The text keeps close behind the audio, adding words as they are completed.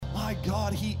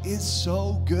God, He is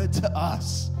so good to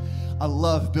us. I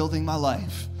love building my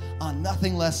life on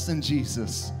nothing less than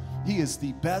Jesus. He is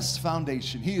the best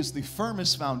foundation. He is the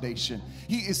firmest foundation.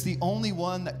 He is the only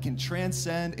one that can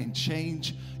transcend and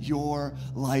change your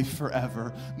life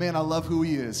forever. Man, I love who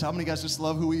He is. How many guys just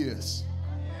love who He is?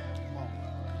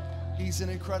 He's an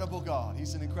incredible God.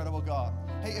 He's an incredible God.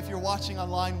 Hey, if you're watching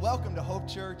online, welcome to Hope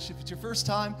Church. If it's your first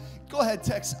time, go ahead,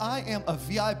 text I am a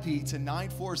VIP to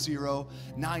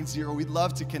 94090. We'd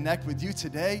love to connect with you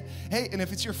today. Hey, and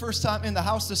if it's your first time in the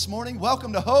house this morning,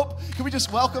 welcome to Hope. Can we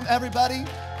just welcome everybody?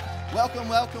 Welcome,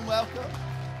 welcome, welcome.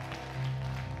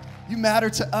 You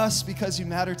matter to us because you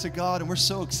matter to God, and we're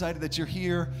so excited that you're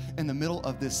here in the middle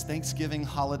of this Thanksgiving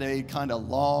holiday, kind of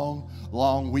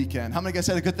long weekend. How many guys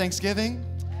had a good Thanksgiving?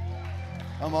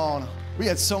 Come on. We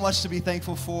had so much to be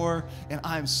thankful for, and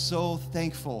I'm so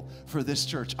thankful for this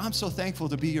church. I'm so thankful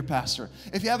to be your pastor.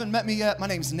 If you haven't met me yet, my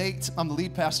name's Nate. I'm the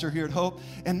lead pastor here at Hope,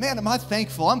 and man, am I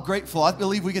thankful. I'm grateful. I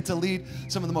believe we get to lead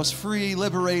some of the most free,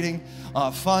 liberating,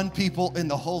 fun people in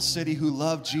the whole city who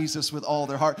love Jesus with all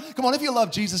their heart. Come on, if you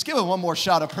love Jesus, give him one more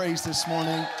shout of praise this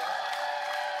morning.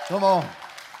 Come on.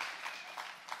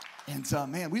 And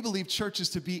man, we believe church is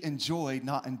to be enjoyed,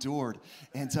 not endured.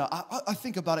 And I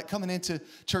think about it coming into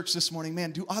church this morning.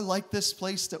 Man, do I like this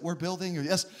place that we're building? Or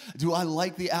yes, do I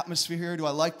like the atmosphere here? Do I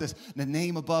like the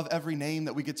name above every name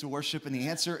that we get to worship? And the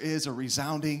answer is a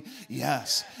resounding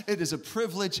yes. It is a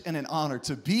privilege and an honor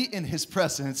to be in His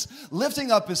presence, lifting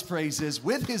up His praises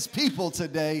with His people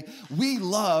today. We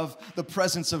love the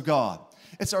presence of God.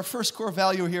 It's our first core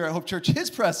value here at Hope Church.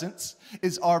 His presence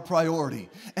is our priority.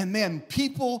 And man,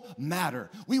 people matter.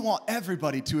 We want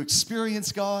everybody to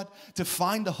experience God, to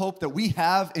find the hope that we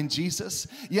have in Jesus.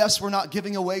 Yes, we're not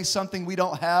giving away something we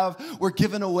don't have. We're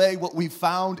giving away what we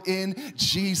found in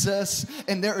Jesus.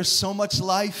 And there is so much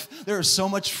life. There is so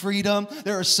much freedom.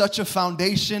 There is such a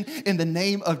foundation in the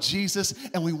name of Jesus.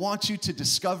 And we want you to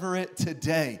discover it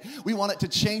today. We want it to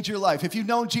change your life. If you've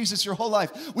known Jesus your whole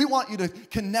life, we want you to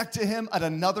connect to Him at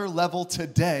another level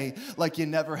today like you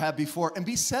never have before and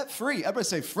be set free. Everybody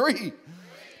say free.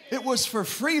 It was for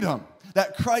freedom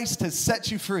that Christ has set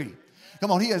you free.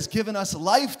 Come on, He has given us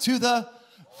life to the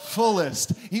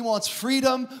fullest. He wants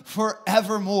freedom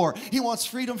forevermore. He wants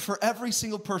freedom for every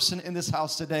single person in this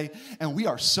house today. And we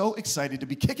are so excited to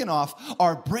be kicking off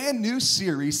our brand new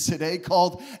series today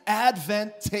called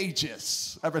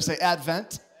Advantageous. Everybody say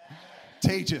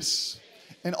Advantageous.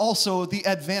 And also the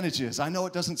advantages. I know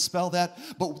it doesn't spell that,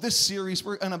 but this series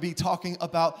we're going to be talking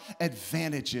about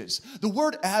advantages. The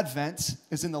word Advent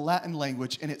is in the Latin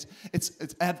language, and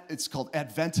it's called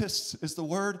Adventus is the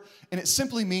word, and it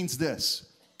simply means this: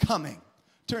 coming.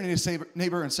 Turn to your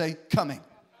neighbor and say, coming.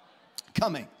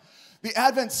 Coming. The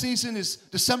Advent season is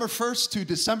December 1st to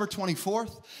December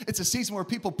 24th. It's a season where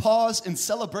people pause in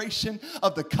celebration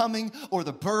of the coming or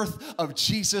the birth of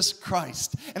Jesus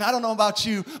Christ. And I don't know about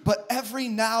you, but every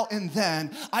now and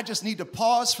then, I just need to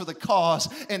pause for the cause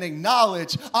and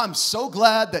acknowledge I'm so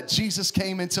glad that Jesus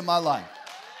came into my life.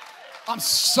 I'm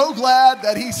so glad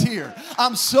that He's here.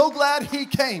 I'm so glad He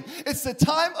came. It's the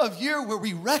time of year where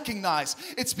we recognize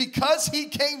it's because He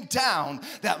came down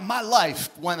that my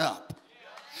life went up.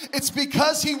 It's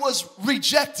because He was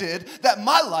rejected that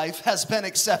my life has been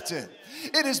accepted.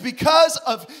 It is because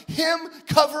of Him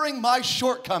covering my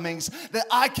shortcomings that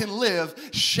I can live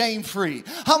shame-free.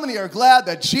 How many are glad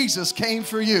that Jesus came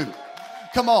for you?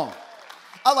 Come on.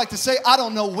 I like to say, I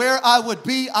don't know where I would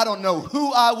be. I don't know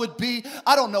who I would be.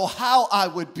 I don't know how I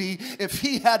would be if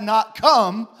He had not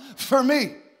come for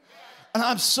me. And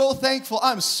I'm so thankful.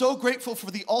 I'm so grateful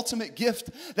for the ultimate gift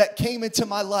that came into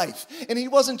my life. And He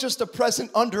wasn't just a present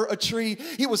under a tree.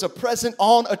 He was a present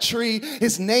on a tree.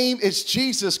 His name is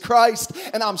Jesus Christ.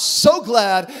 And I'm so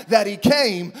glad that He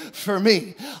came for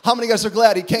me. How many of you guys are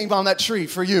glad He came on that tree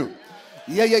for you?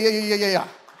 Yeah.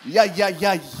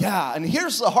 And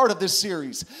here's the heart of this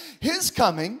series. His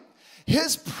coming,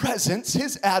 His presence,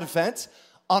 His advent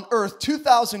on earth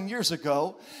 2,000 years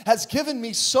ago has given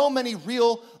me so many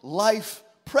real life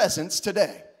presents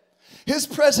today. His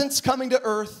presence coming to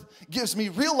earth gives me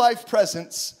real life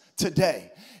presents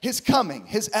today. His coming,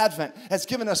 His advent has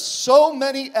given us so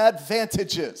many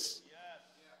advantages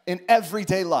in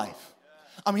everyday life.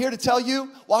 I'm here to tell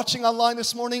you, watching online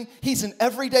this morning, He's an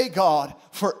everyday God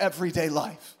for everyday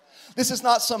life. This is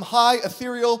not some high,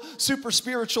 ethereal, super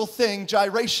spiritual thing,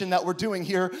 gyration that we're doing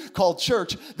here called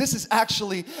church. This is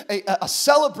actually a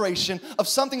celebration of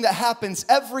something that happens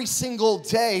every single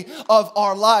day of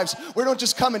our lives. We don't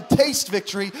just come and taste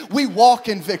victory, we walk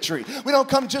in victory. We don't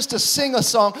come just to sing a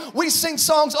song. We sing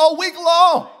songs all week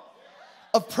long.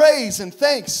 of praise and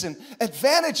thanks and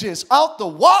advantages out the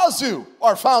wazoo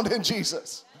are found in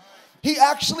Jesus. He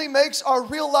actually makes our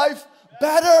real life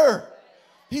better.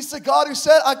 He's the God who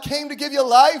said, I came to give you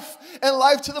life and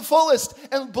life to the fullest.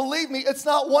 And believe me, it's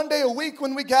not one day a week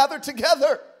when we gather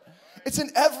together. It's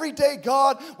an everyday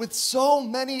God with so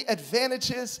many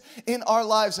advantages in our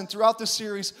lives. And throughout this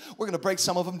series, we're going to break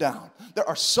some of them down. There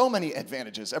are so many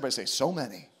advantages. Everybody say, so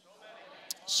many.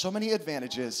 So many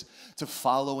advantages to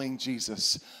following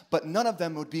Jesus. But none of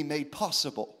them would be made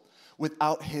possible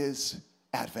without his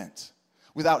advent,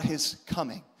 without his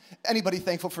coming. Anybody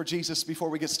thankful for Jesus before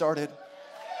we get started?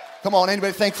 Come on,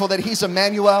 anybody thankful that he's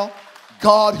Emmanuel,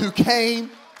 God who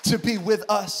came to be with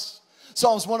us?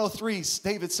 Psalms 103,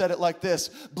 David said it like this: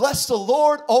 bless the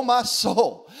Lord, O my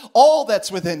soul, all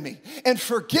that's within me, and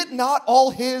forget not all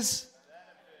his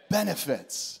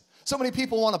benefits. So many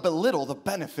people want to belittle the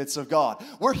benefits of God.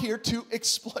 We're here to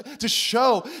explore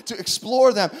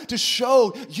them, to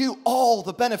show you all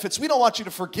the benefits. We don't want you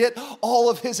to forget all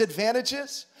of his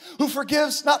advantages, who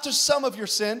forgives not just some of your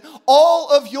sin,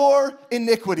 all of your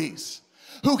iniquities,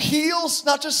 who heals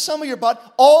not just some of your body,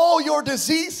 all your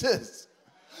diseases,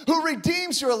 who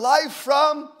redeems your life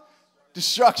from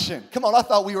destruction. Come on, I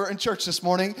thought we were in church this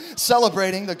morning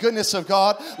celebrating the goodness of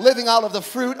God, living out of the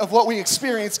fruit of what we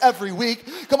experience every week.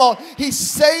 Come on, he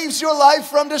saves your life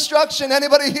from destruction.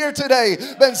 Anybody here today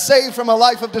been saved from a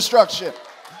life of destruction?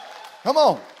 Come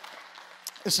on.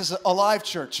 This is a live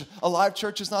church. A live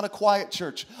church is not a quiet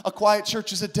church. A quiet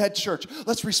church is a dead church.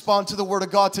 Let's respond to the word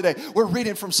of God today. We're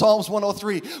reading from Psalms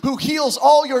 103. Who heals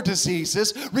all your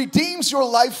diseases, redeems your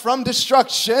life from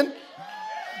destruction,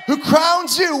 who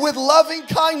crowns you with loving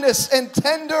kindness and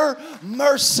tender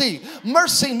mercy.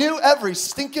 Mercy new every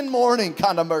stinking morning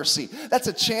kind of mercy. That's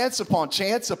a chance upon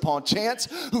chance upon chance,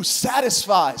 who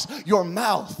satisfies your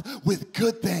mouth with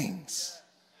good things.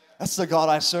 That's the God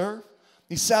I serve.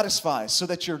 He satisfies so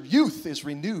that your youth is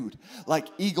renewed like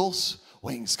eagle's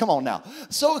wings. Come on now.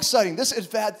 So exciting. This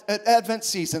Advent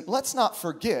season, let's not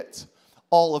forget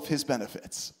all of his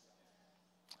benefits.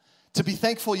 To be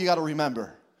thankful, you got to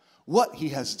remember what he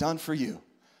has done for you.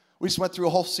 We just went through a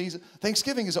whole season.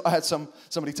 Thanksgiving is, I had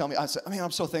somebody tell me, I said,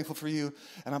 I'm so thankful for you.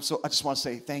 And I just want to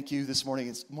say thank you this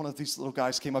morning. One of these little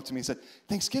guys came up to me and said,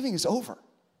 Thanksgiving is over.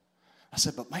 I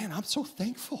said, but man, I'm so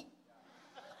thankful.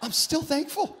 I'm still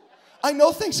thankful. I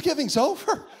know Thanksgiving's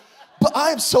over, but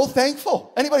I am so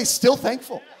thankful. Anybody still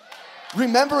thankful?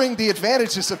 Remembering the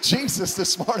advantages of Jesus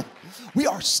this morning. We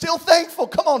are still thankful.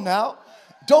 Come on now.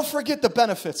 Don't forget the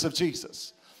benefits of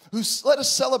Jesus. Let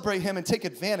us celebrate him and take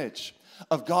advantage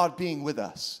of God being with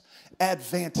us.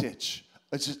 Advantage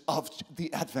of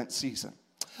the Advent season.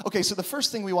 Okay, so the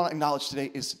first thing we want to acknowledge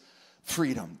today is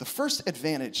freedom. The first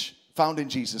advantage found in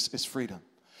Jesus is freedom.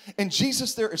 In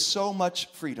Jesus, there is so much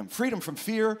freedom. Freedom from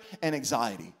fear and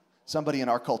anxiety. Somebody in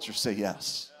our culture say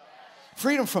yes.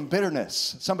 Freedom from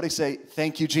bitterness. Somebody say,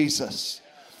 thank you, Jesus.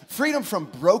 Freedom from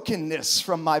brokenness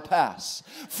from my past.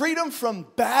 Freedom from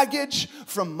baggage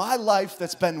from my life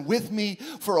that's been with me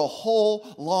for a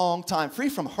whole long time. Free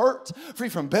from hurt, free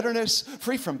from bitterness,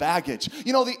 free from baggage.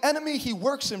 You know, the enemy, he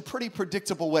works in pretty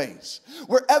predictable ways.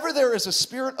 Wherever there is a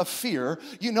spirit of fear,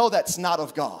 you know that's not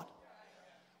of God.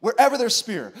 Wherever there's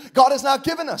fear. God has not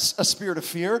given us a spirit of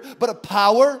fear, but a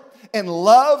power and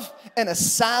love and a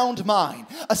sound mind.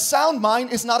 A sound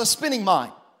mind is not a spinning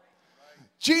mind.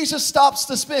 Jesus stops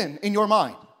the spin in your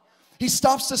mind. He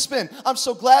stops the spin. I'm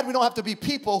so glad we don't have to be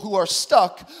people who are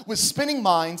stuck with spinning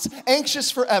minds, anxious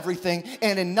for everything,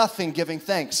 and in nothing giving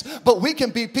thanks. But we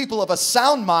can be people of a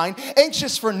sound mind,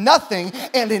 anxious for nothing,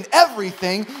 and in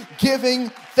everything giving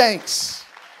thanks.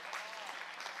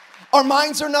 Our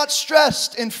minds are not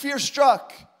stressed and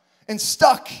fear-struck and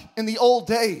stuck in the old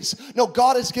days. No,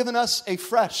 God has given us a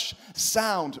fresh,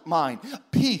 sound mind.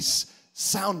 Peace,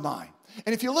 sound mind.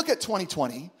 And if you look at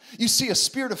 2020, you see a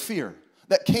spirit of fear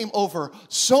that came over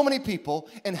so many people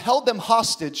and held them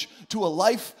hostage to a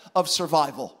life of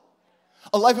survival.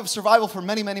 A life of survival for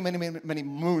many, many, many, many, many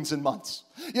moons and months.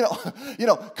 You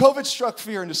know, COVID struck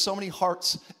fear into so many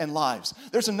hearts and lives.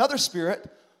 There's another spirit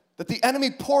that the enemy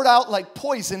poured out like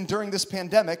poison during this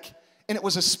pandemic, and it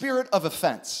was a spirit of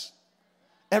offense.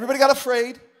 Everybody got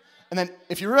afraid, and then,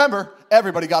 if you remember,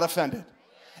 everybody got offended.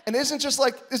 And isn't it just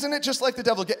like the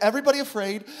devil? Get everybody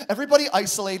afraid, everybody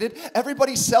isolated,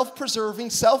 everybody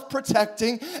self-preserving,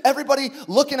 self-protecting, everybody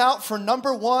looking out for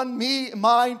number one, me,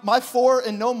 my four,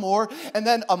 and no more. And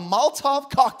then a Molotov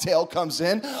cocktail comes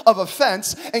in of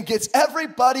offense and gets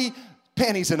everybody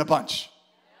panties in a bunch.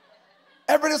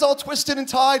 Everybody's all twisted and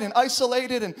tied and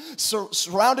isolated and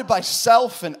surrounded by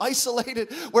self and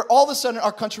isolated, where all of a sudden in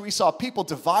our country we saw people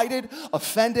divided,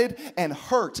 offended, and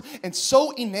hurt, and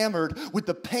so enamored with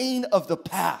the pain of the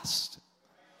past.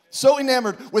 So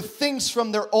enamored with things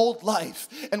from their old life.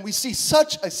 And we see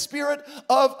such a spirit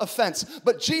of offense.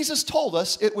 But Jesus told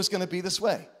us it was going to be this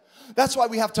way. That's why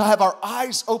we have to have our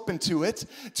eyes open to it,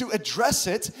 to address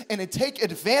it, and to take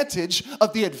advantage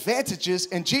of the advantages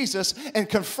in Jesus and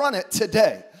confront it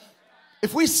today.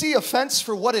 If we see offense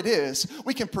for what it is,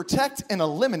 we can protect and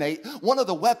eliminate one of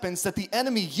the weapons that the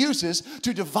enemy uses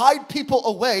to divide people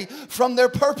away from their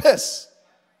purpose.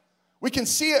 We can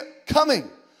see it coming.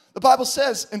 The Bible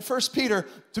says in 1 Peter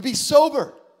to be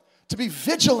sober, to be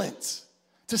vigilant,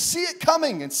 to see it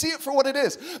coming and see it for what it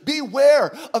is.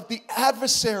 Beware of the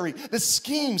adversary, the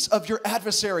schemes of your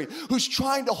adversary who's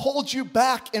trying to hold you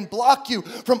back and block you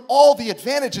from all the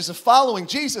advantages of following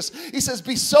Jesus. He says,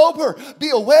 be sober, be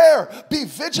aware, be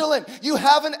vigilant. You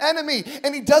have an enemy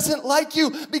and he doesn't like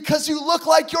you because you look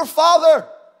like your father.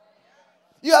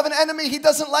 You have an enemy, he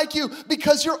doesn't like you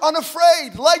because you're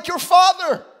unafraid, like your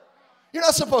father. You're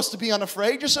not supposed to be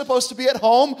unafraid. You're supposed to be at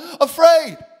home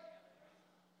afraid.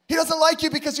 He doesn't like you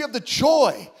because you have the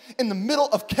joy in the middle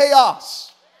of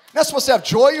chaos. You're not supposed to have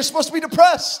joy. You're supposed to be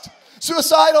depressed,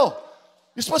 suicidal.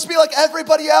 You're supposed to be like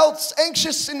everybody else,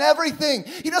 anxious in everything.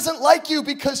 He doesn't like you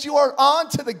because you are on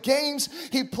to the games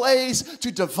he plays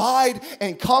to divide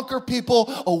and conquer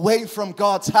people away from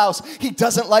God's house. He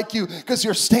doesn't like you because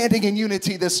you're standing in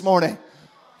unity this morning.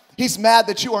 He's mad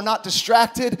that you are not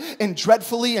distracted and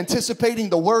dreadfully anticipating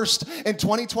the worst in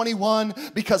 2021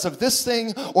 because of this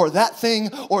thing or that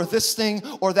thing or this thing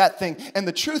or that thing. And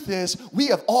the truth is, we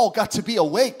have all got to be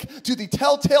awake to the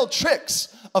telltale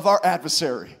tricks of our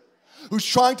adversary who's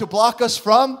trying to block us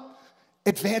from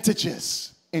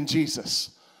advantages in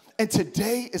Jesus. And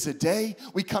today is a day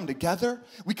we come together,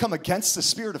 we come against the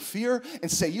spirit of fear and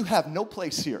say, you have no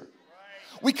place here.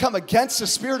 We come against the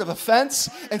spirit of offense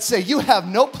and say, you have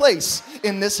no place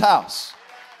in this house.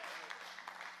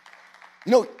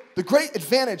 You know, the great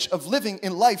advantage of living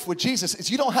in life with Jesus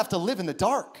is you don't have to live in the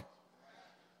dark.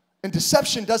 And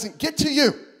deception doesn't get to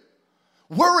you.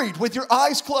 Worried with your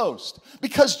eyes closed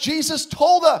because Jesus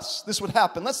told us this would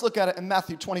happen. Let's look at it in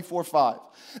Matthew 24:5.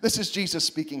 This is Jesus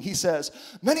speaking. He says,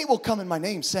 many will come in my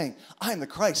name saying, I am the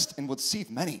Christ, and will deceive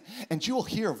many. And you will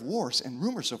hear of wars and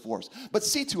rumors of wars. But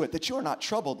see to it that you are not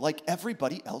troubled like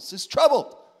everybody else is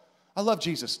troubled. I love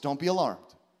Jesus. Don't be alarmed.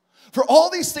 For all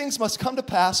these things must come to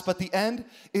pass, but the end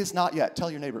is not yet. Tell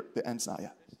your neighbor, the end's not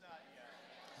yet.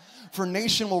 For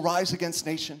nation will rise against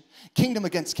nation, kingdom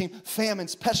against kingdom,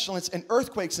 famines, pestilence, and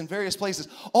earthquakes in various places.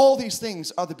 All these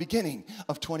things are the beginning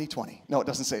of 2020. No, it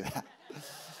doesn't say that.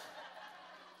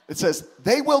 It says,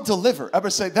 they will deliver.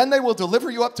 Everybody say, then they will deliver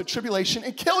you up to tribulation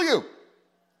and kill you.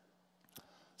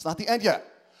 It's not the end yet.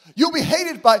 You'll be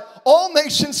hated by all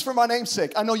nations for my name's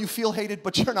sake. I know you feel hated,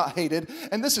 but you're not hated.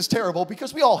 And this is terrible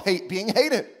because we all hate being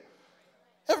hated.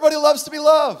 Everybody loves to be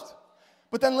loved.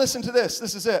 But then listen to this.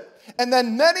 This is it. And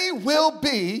then many will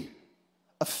be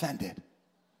offended.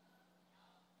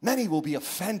 Many will be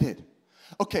offended.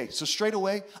 Okay, so straight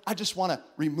away, I just want to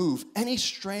remove any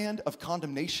strand of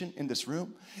condemnation in this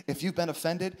room. If you've been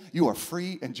offended, you are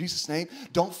free in Jesus' name.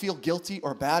 Don't feel guilty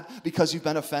or bad because you've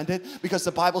been offended, because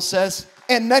the Bible says,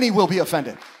 and many will be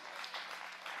offended.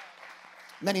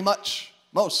 Many, much,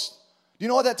 most. Do you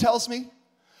know what that tells me?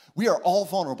 We are all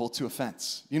vulnerable to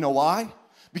offense. You know why?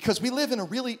 Because we live in a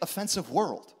really offensive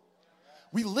world.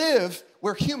 We live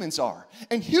where humans are,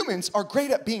 and humans are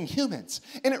great at being humans,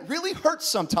 and it really hurts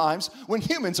sometimes when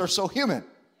humans are so human.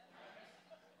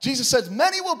 Jesus says,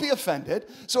 many will be offended,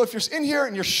 so if you're in here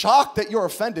and you're shocked that you're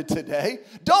offended today,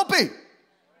 don't be.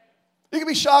 You can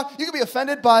be shocked, you can be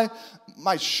offended by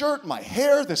my shirt, my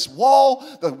hair, this wall,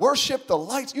 the worship, the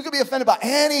lights. You can be offended by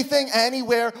anything,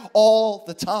 anywhere, all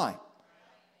the time.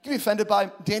 You can be offended by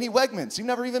Danny Wegmans. You've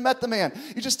never even met the man.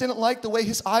 You just didn't like the way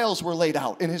his aisles were laid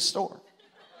out in his store.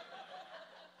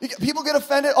 People get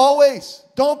offended always.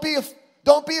 Don't be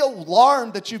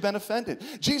alarmed that you've been offended.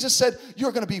 Jesus said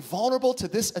you're going to be vulnerable to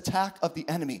this attack of the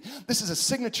enemy. This is a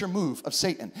signature move of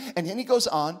Satan. And then he goes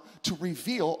on to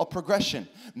reveal a progression.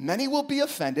 Many will be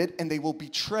offended and they will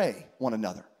betray one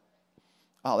another.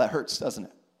 Oh, that hurts, doesn't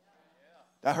it?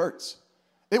 That hurts.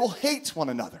 They will hate one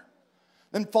another.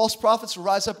 Then false prophets will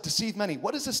rise up and deceive many.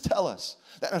 What does this tell us?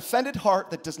 That an offended heart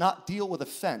that does not deal with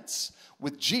offense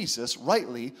with Jesus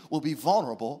rightly will be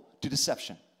vulnerable to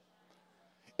deception.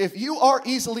 If you are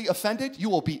easily offended, you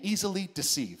will be easily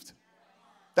deceived.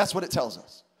 That's what it tells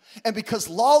us. And because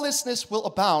lawlessness will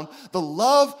abound, the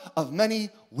love of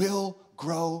many will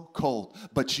grow cold.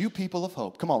 But you people of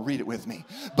hope, come on, read it with me.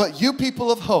 But you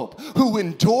people of hope who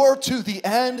endure to the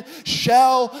end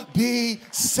shall be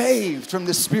saved from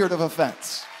the spirit of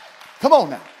offense. Come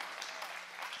on now.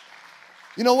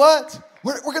 You know what?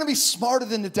 We're going to be smarter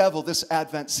than the devil this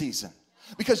Advent season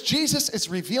because Jesus is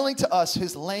revealing to us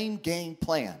his lame game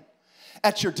plan.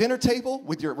 At your dinner table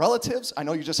with your relatives, I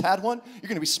know you just had one, you're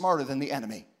going to be smarter than the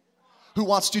enemy who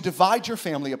wants to divide your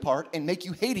family apart and make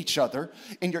you hate each other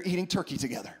and you're eating turkey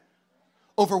together.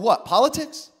 Over what?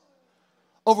 Politics?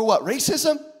 Over what?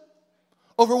 Racism?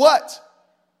 Over what?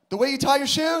 The way you tie your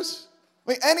shoes?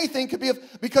 I mean, anything could be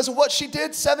because of what she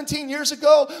did 17 years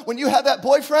ago when you had that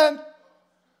boyfriend.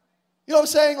 You know what I'm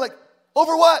saying? Like,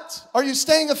 over what are you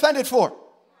staying offended for?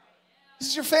 This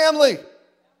is your family.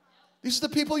 These are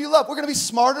the people you love. We're going to be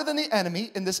smarter than the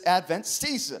enemy in this Advent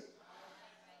season.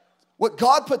 What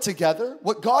God put together,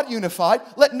 what God unified,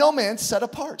 let no man set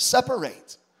apart,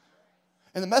 separate.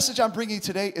 And the message I'm bringing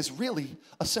today is really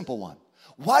a simple one.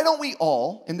 Why don't we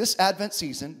all, in this Advent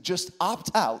season, just opt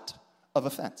out of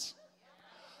offense?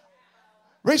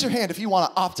 Raise your hand if you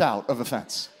want to opt out of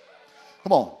offense.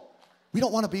 Come on. We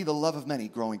don't want to be the love of many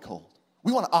growing cold.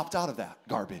 We want to opt out of that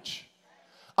garbage.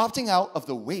 Opting out of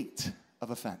the weight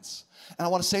of offense. And I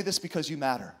want to say this because you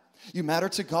matter. You matter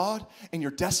to God, and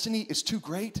your destiny is too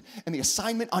great, and the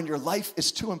assignment on your life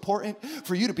is too important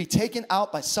for you to be taken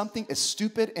out by something as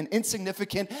stupid and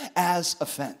insignificant as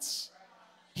offense.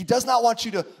 He does not want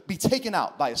you to be taken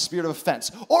out by a spirit of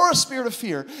offense or a spirit of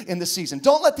fear in this season.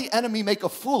 Don't let the enemy make a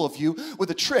fool of you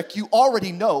with a trick you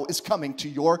already know is coming to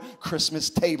your Christmas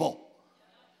table,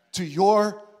 to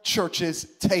your church's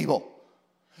table.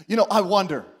 You know, I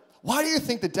wonder, why do you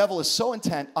think the devil is so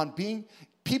intent on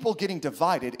people getting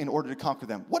divided in order to conquer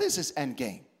them? What is his end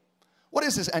game? What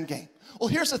is his end game? Well,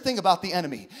 here's the thing about the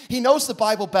enemy. He knows the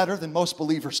Bible better than most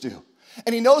believers do.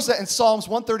 And he knows that in Psalms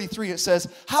 133 it says,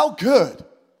 how good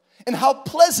and how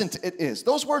pleasant it is.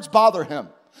 Those words bother him.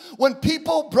 When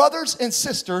people, brothers and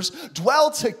sisters, dwell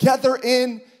together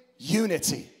in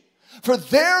unity. For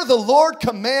there the Lord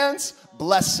commands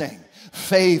blessing,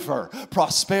 favor,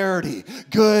 prosperity,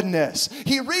 goodness.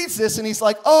 He reads this and he's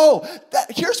like, oh,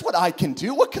 here's what I can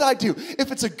do. What could I do?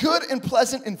 If it's a good and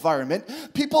pleasant environment,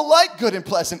 people like good and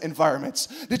pleasant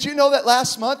environments. Did you know that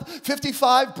last month,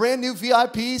 55 brand new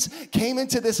VIPs came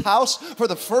into this house for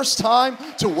the first time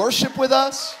to worship with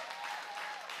us?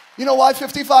 You know why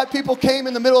 55 people came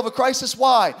in the middle of a crisis?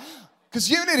 Why?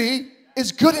 Because unity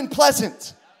is good and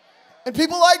pleasant. And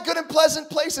people like good and pleasant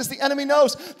places. The enemy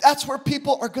knows that's where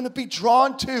people are going to be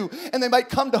drawn to. And they might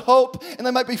come to hope, and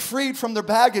they might be freed from their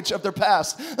baggage of their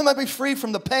past. They might be freed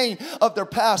from the pain of their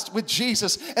past with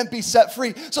Jesus and be set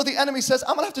free. So the enemy says,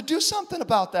 I'm going to have to do something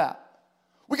about that.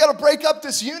 We got to break up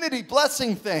this unity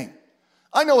blessing thing.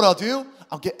 I know what I'll do.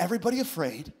 I'll get everybody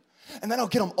afraid, and then I'll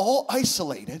get them all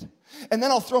isolated, and then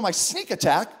I'll throw my sneak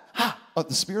attack of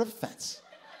the spirit of offense.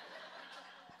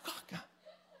 Oh, God.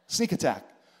 Sneak attack.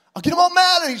 I'll get them all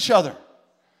mad at each other,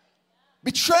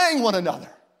 betraying one another,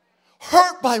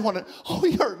 hurt by one another. Oh,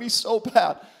 he hurt me so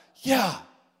bad. Yeah,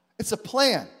 it's a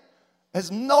plan. It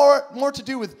has more to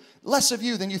do with less of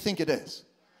you than you think it is.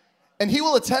 And he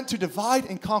will attempt to divide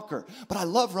and conquer. But I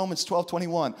love Romans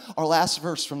 12:21, our last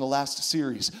verse from the last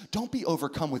series. Don't be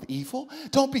overcome with evil.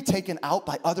 Don't be taken out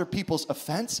by other people's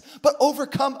offense, but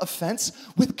overcome offense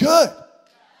with good.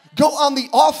 Go on the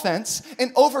offense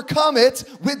and overcome it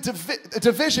with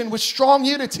division with strong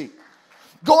unity.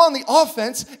 Go on the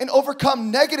offense and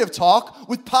overcome negative talk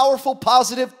with powerful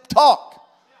positive talk.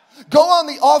 Go on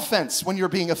the offense when you're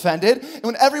being offended and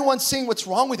when everyone's seeing what's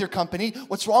wrong with your company,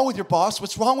 what's wrong with your boss,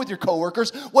 what's wrong with your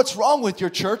coworkers, what's wrong with your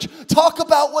church. Talk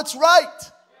about what's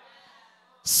right.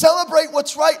 Celebrate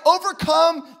what's right.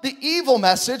 Overcome the evil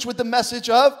message with the message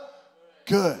of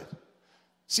good.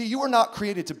 See, you were not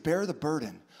created to bear the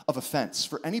burden of offense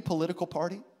for any political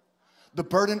party, the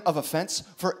burden of offense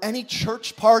for any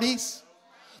church parties,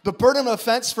 the burden of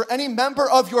offense for any member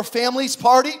of your family's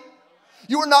party.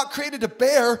 You were not created to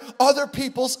bear other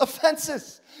people's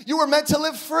offenses. You were meant to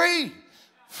live free.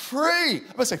 Free. I'm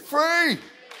going to say free.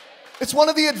 It's one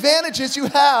of the advantages you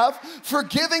have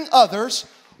forgiving others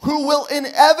who will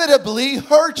inevitably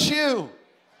hurt you.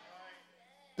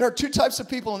 There are two types of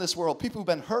people in this world, people who've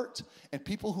been hurt and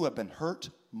people who have been hurt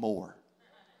more.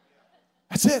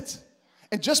 That's it.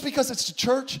 And just because it's a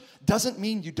church doesn't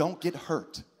mean you don't get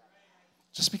hurt.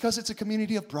 Just because it's a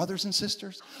community of brothers and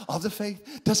sisters of the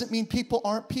faith doesn't mean people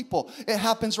aren't people. It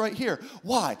happens right here.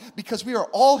 Why? Because we are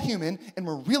all human and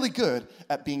we're really good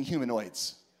at being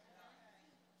humanoids.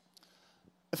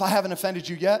 If I haven't offended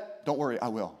you yet, don't worry, I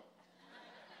will.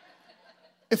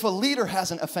 If a leader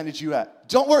hasn't offended you yet,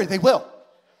 don't worry, they will.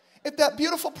 If that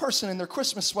beautiful person in their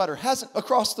Christmas sweater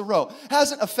across the row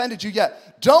hasn't offended you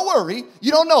yet, don't worry.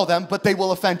 You don't know them, but they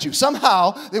will offend you.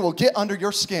 Somehow, they will get under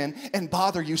your skin and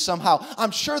bother you somehow. I'm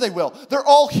sure they will. They're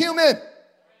all human.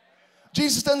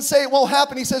 Jesus doesn't say it won't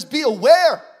happen. He says, be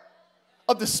aware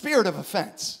of the spirit of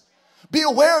offense. Be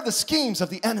aware of the schemes of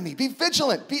the enemy. Be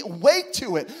vigilant. Be awake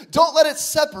to it. Don't let it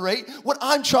separate what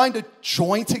I'm trying to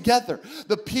join together.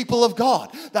 The people of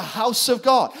God, the house of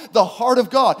God, the heart of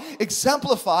God,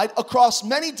 exemplified across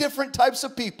many different types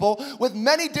of people with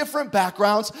many different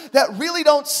backgrounds that really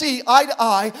don't see eye to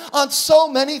eye on so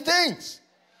many things.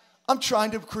 I'm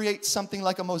trying to create something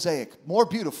like a mosaic, more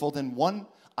beautiful than one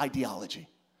ideology,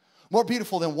 more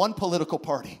beautiful than one political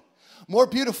party, more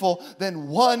beautiful than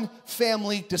one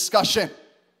family discussion.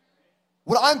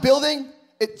 What I'm building,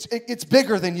 it's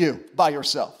bigger than you by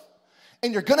yourself.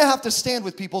 And you're going to have to stand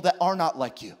with people that are not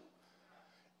like you.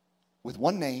 With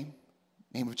one name,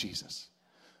 name of Jesus.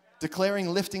 Declaring,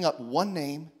 lifting up one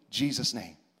name, Jesus'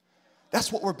 name.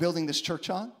 That's what we're building this church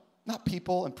on, not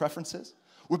people and preferences.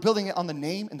 We're building it on the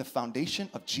name and the foundation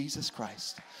of Jesus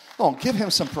Christ. Come on, give him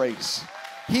some praise.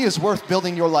 He is worth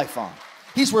building your life on.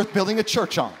 He's worth building a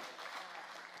church on.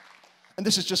 And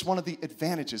this is just one of the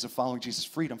advantages of following Jesus,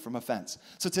 freedom from offense.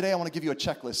 So today I want to give you a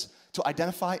checklist to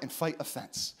identify and fight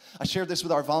offense. I shared this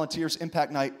with our volunteers,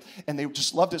 Impact Night, and they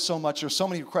just loved it so much. There's so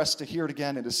many requests to hear it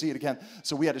again and to see it again,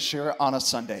 so we had to share it on a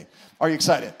Sunday. Are you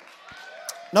excited?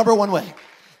 Number one way.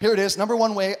 Here it is. Number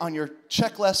one way on your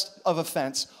checklist of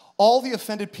offense. All the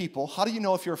offended people, how do you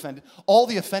know if you're offended? All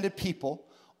the offended people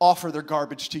offer their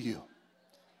garbage to you.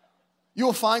 You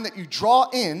will find that you draw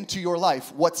into your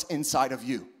life what's inside of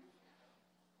you.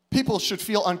 People should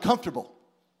feel uncomfortable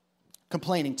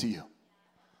complaining to you.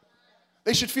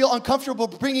 They should feel uncomfortable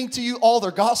bringing to you all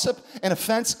their gossip and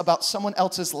offense about someone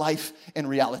else's life and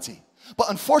reality. But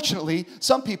unfortunately,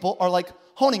 some people are like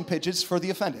honing pigeons for the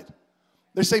offended.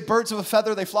 They say birds of a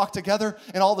feather, they flock together,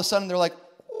 and all of a sudden they're like,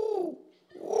 ooh,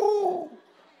 ooh,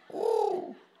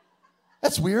 ooh.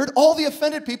 That's weird. All the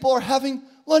offended people are having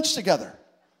lunch together.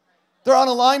 They're on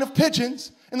a line of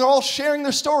pigeons, and they're all sharing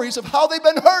their stories of how they've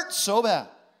been hurt so bad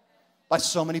by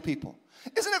so many people.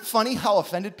 Isn't it funny how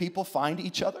offended people find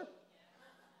each other?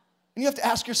 And you have to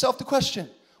ask yourself the question,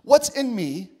 what's in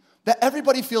me that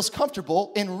everybody feels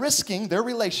comfortable in risking their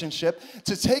relationship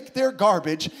to take their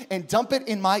garbage and dump it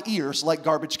in my ears like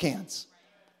garbage cans?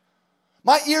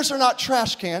 My ears are not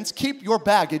trash cans. Keep your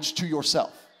baggage to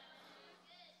yourself.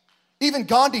 Even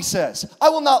Gandhi says, I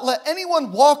will not let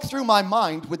anyone walk through my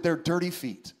mind with their dirty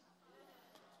feet.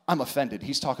 I'm offended.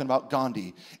 He's talking about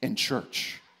Gandhi in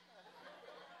church.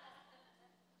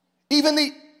 Even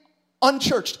the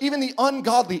unchurched, even the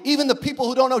ungodly, even the people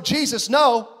who don't know Jesus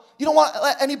know you don't want to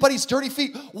let anybody's dirty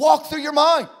feet walk through your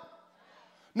mind.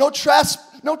 No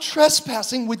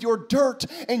trespassing with your dirt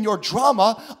and your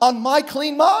drama on my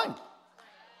clean mind.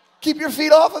 Keep your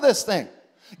feet off of this thing.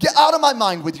 Get out of my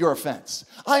mind with your offense.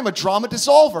 I am a drama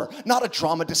dissolver, not a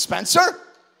drama dispenser.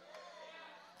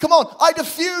 Come on, I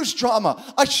diffuse drama.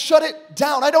 I shut it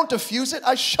down. I don't diffuse it,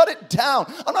 I shut it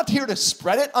down. I'm not here to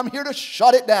spread it, I'm here to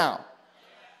shut it down.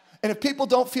 And if people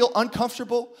don't feel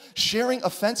uncomfortable sharing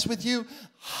offense with you,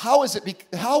 how is it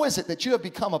that you have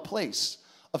become a place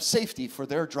of safety for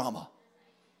their drama?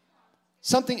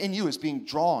 Something in you is being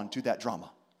drawn to that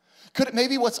drama. Could it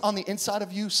maybe what's on the inside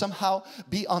of you somehow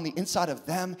be on the inside of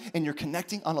them and you're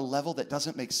connecting on a level that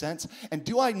doesn't make sense? And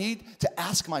do I need to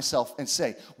ask myself and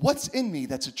say, what's in me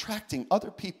that's attracting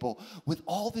other people with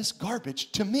all this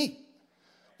garbage to me?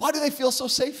 Why do they feel so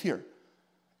safe here?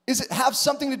 Does it have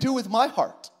something to do with my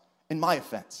heart and my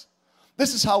offense?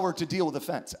 This is how we're to deal with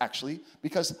offense, actually,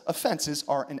 because offenses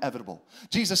are inevitable.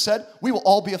 Jesus said, we will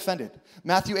all be offended.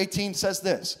 Matthew 18 says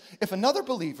this, if another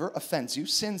believer offends you,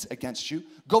 sins against you,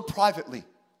 go privately.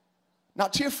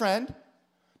 Not to your friend.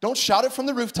 Don't shout it from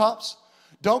the rooftops.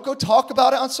 Don't go talk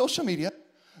about it on social media.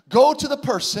 Go to the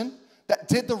person that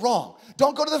did the wrong.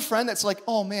 Don't go to the friend that's like,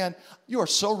 oh man, you are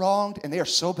so wronged and they are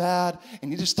so bad,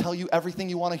 and you just tell you everything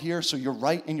you want to hear so you're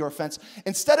right in your offense.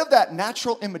 Instead of that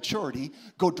natural immaturity,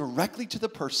 go directly to the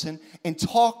person and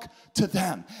talk to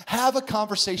them. Have a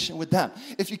conversation with them.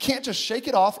 If you can't just shake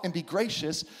it off and be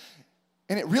gracious,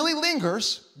 and it really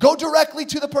lingers, go directly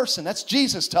to the person. That's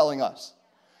Jesus telling us.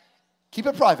 Keep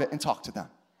it private and talk to them.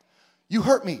 You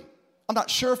hurt me. I'm not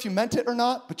sure if you meant it or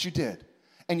not, but you did.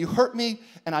 And you hurt me,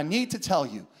 and I need to tell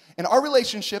you. And our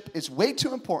relationship is way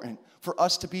too important for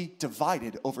us to be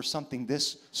divided over something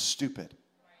this stupid.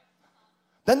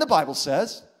 Then the Bible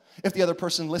says, if the other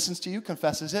person listens to you,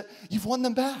 confesses it, you've won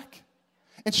them back.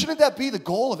 And shouldn't that be the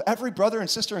goal of every brother and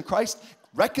sister in Christ?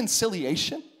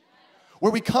 Reconciliation?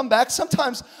 where we come back.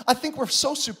 Sometimes I think we're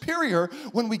so superior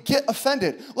when we get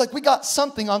offended. Like we got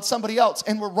something on somebody else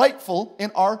and we're rightful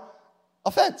in our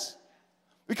offense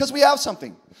because we have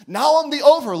something. Now I'm the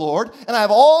overlord and I have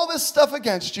all this stuff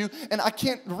against you, and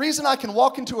the reason I can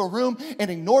walk into a room and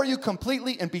ignore you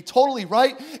completely and be totally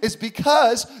right is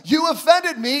because you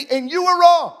offended me and you were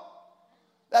wrong.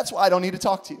 That's why I don't need to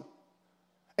talk to you.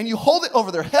 And you hold it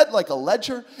over their head like a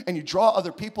ledger, and you draw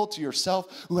other people to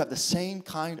yourself who have the same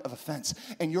kind of offense.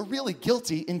 And you're really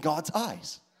guilty in God's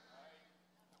eyes.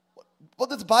 What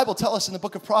does the Bible tell us in the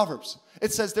book of Proverbs?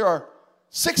 It says there are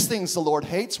 6 things the Lord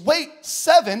hates. Wait,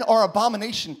 7 are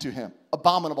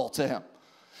abominable to him.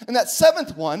 And that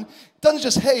 7th one doesn't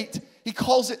just hate, he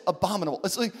calls it abominable.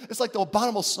 It's like the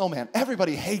abominable snowman.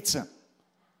 Everybody hates him.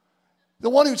 The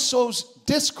one who sows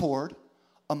discord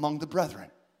among the brethren.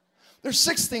 There's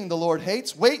 6 things the Lord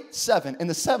hates. Wait, 7. And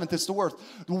the 7th is the worst.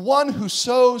 The one who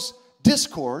sows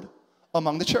discord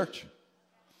among the church.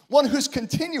 One who's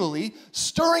continually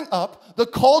stirring up the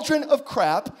cauldron of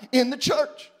crap in the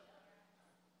church.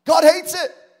 God hates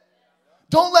it.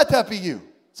 Don't let that be you.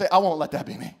 Say, I won't let that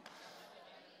be me.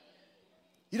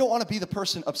 You don't want to be the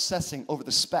person obsessing over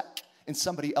the speck in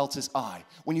somebody else's eye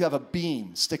when you have a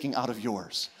beam sticking out of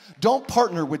yours. Don't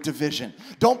partner with division.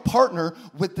 Don't partner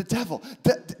with the devil.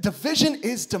 Division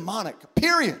is demonic,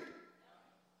 period.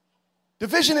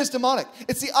 Division is demonic.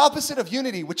 It's the opposite of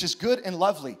unity, which is good and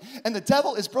lovely. And the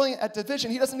devil is brilliant at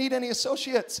division. He doesn't need any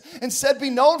associates. Instead,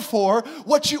 be known for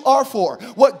what you are for,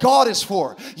 what God is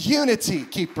for. Unity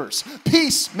keepers,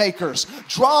 peacemakers,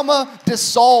 drama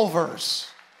dissolvers.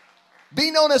 Be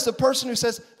known as the person who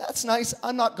says, that's nice,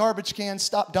 I'm not garbage can,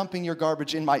 stop dumping your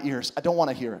garbage in my ears. I don't want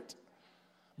to hear it.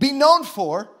 Be known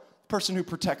for the person who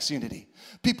protects unity.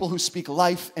 People who speak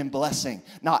life and blessing,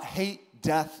 not hate,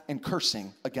 death, and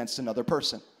cursing against another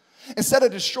person. Instead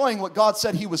of destroying what God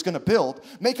said he was going to build,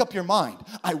 make up your mind.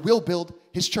 I will build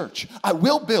his church. I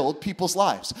will build people's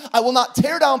lives. I will not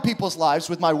tear down people's lives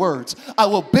with my words. I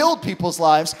will build people's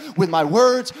lives with my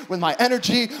words, with my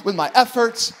energy, with my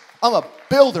efforts. I'm a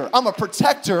builder. I'm a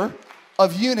protector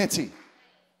of unity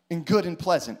in good and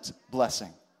pleasant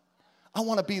blessing. I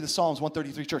want to be the Psalms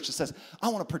 133 church that says, I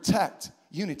want to protect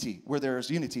unity. Where there is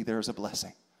unity, there is a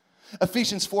blessing.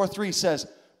 Ephesians 4:3 says,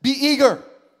 be eager.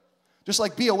 Just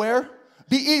like be aware,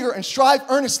 be eager and strive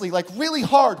earnestly, like really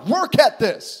hard. Work at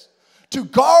this to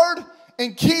guard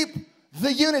and keep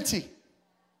the unity.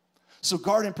 So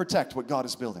guard and protect what God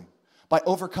is building by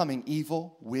overcoming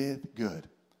evil with good.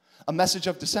 A message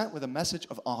of dissent with a message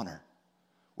of honor,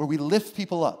 where we lift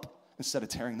people up instead of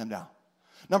tearing them down.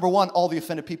 Number 1, all the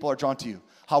offended people are drawn to you.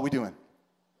 How are we doing?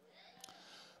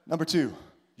 Number 2,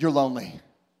 you're lonely.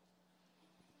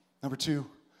 Number 2,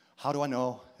 how do I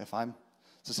know if I'm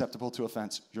susceptible to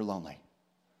offense? You're lonely.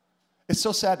 It's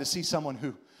so sad to see someone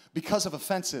who, because of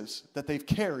offenses that they've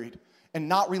carried and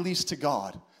not released to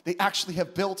God, they actually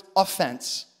have built a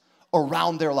fence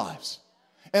around their lives.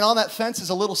 And on that fence is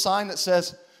a little sign that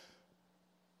says,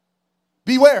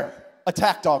 beware,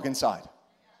 attack dog inside.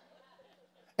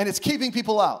 And it's keeping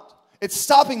people out. It's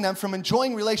stopping them from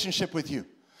enjoying relationship with you.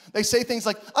 They say things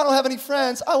like, I don't have any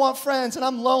friends, I want friends, and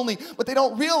I'm lonely. But they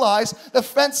don't realize the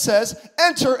fence says,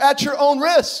 enter at your own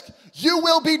risk. You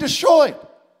will be destroyed.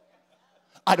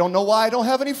 I don't know why I don't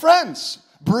have any friends.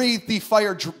 Breathe the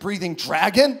fire-breathing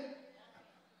dragon.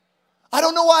 I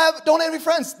don't know why I don't have any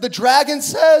friends. The dragon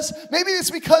says, maybe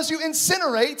it's because you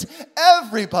incinerate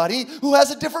everybody who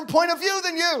has a different point of view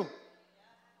than you.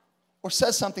 Or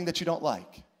says something that you don't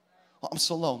like. Well, I'm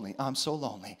so lonely. I'm so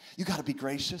lonely. You got to be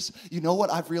gracious. You know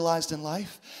what I've realized in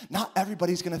life? Not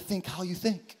everybody's going to think how you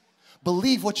think.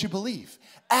 Believe what you believe.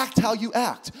 Act how you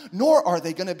act. Nor are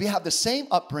they going to have the same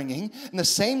upbringing and the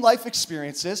same life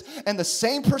experiences and the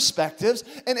same perspectives,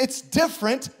 and it's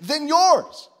different than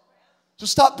yours. So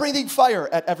stop breathing fire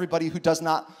at everybody who does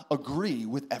not agree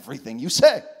with everything you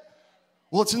say.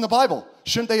 Well, it's in the Bible.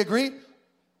 Shouldn't they agree?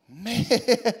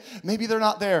 Maybe they're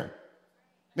not there.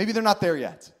 Maybe they're not there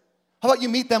yet. How about you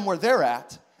meet them where they're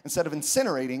at instead of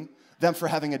incinerating them for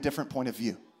having a different point of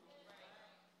view?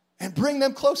 And bring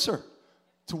them closer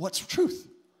to what's truth.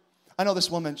 I know this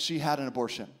woman, she had an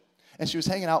abortion. And she was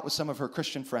hanging out with some of her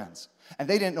Christian friends. And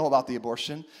they didn't know about the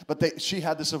abortion, but she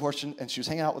had this abortion, and she was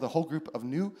hanging out with a whole group of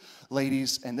new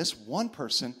ladies. And this one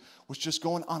person was just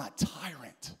going on a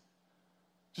tirade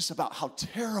just about how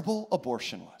terrible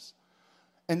abortion was.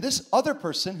 And this other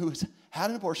person who has had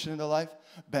an abortion in their life,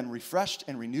 been refreshed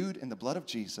and renewed in the blood of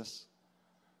Jesus,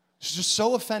 she's just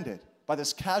so offended by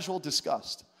this casual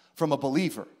disgust from a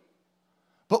believer.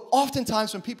 But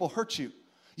oftentimes when people hurt you,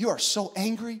 You are so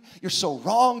angry, you're so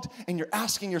wronged, and you're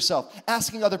asking yourself,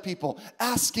 asking other people,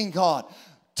 asking God,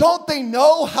 don't they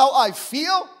know how I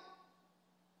feel?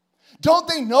 Don't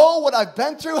they know what I've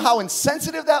been through, how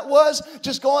insensitive that was,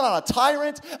 just going on a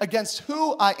tyrant against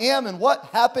who I am and what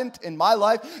happened in my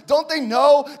life? Don't they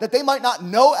know that they might not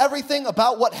know everything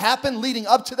about what happened leading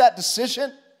up to that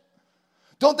decision?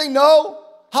 Don't they know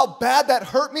how bad that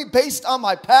hurt me based on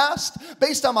my past,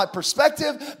 based on my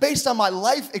perspective, based on my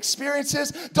life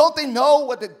experiences? Don't they know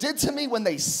what it did to me when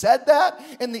they said that?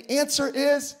 And the answer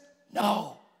is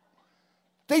no.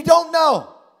 They don't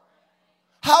know.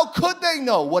 How could they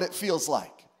know what it feels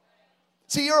like?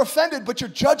 See, you're offended, but you're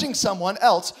judging someone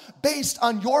else based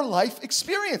on your life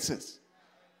experiences.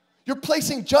 You're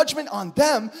placing judgment on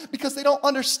them because they don't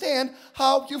understand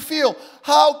how you feel.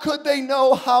 How could they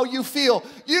know how you feel?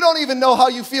 You don't even know how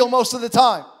you feel most of the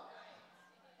time.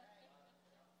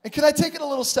 And can I take it a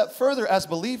little step further as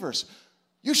believers?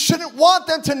 You shouldn't want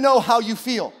them to know how you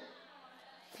feel.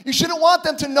 You shouldn't want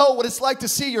them to know what it's like to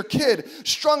see your kid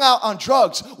strung out on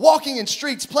drugs, walking in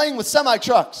streets, playing with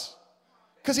semi-trucks,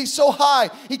 because he's so high,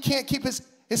 he can't keep his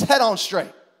head on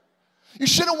straight. You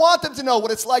shouldn't want them to know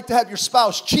what it's like to have your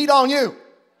spouse cheat on you.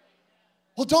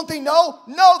 Well, don't they know?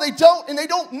 No, they don't, and they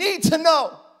don't need to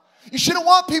know. You shouldn't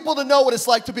want people to know what it's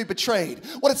like to be betrayed,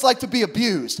 what it's like to be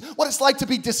abused, what it's like to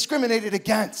be discriminated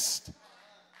against.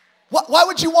 Why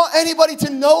would you want anybody to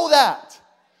know that?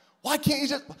 Why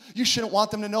can't you shouldn't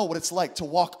want them to know what it's like to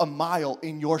walk a mile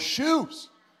in your shoes.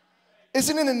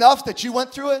 Isn't it enough that you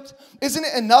went through it? Isn't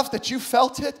it enough that you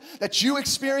felt it, that you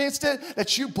experienced it,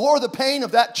 that you bore the pain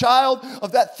of that child,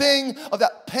 of that thing, of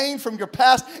that pain from your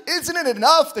past? Isn't it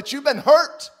enough that you've been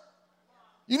hurt?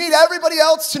 You need everybody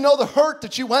else to know the hurt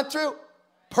that you went through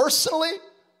personally.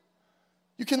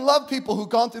 You can love people who've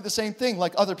gone through the same thing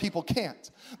like other people can't.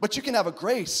 But you can have a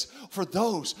grace for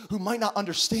those who might not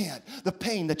understand the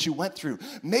pain that you went through.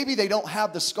 Maybe they don't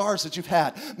have the scars that you've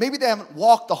had. Maybe they haven't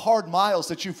walked the hard miles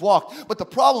that you've walked. But the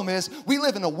problem is we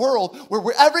live in a world where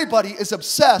everybody is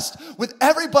obsessed with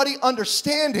everybody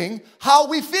understanding how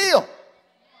we feel.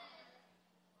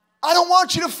 I don't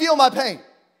want you to feel my pain.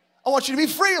 I want you to be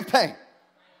free of pain.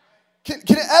 Can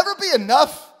it ever be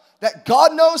enough that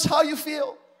God knows how you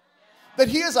feel? That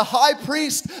he is a high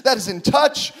priest that is in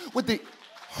touch with the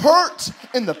hurt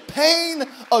and the pain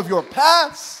of your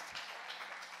past?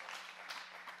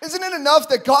 Isn't it enough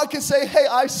that God can say, hey,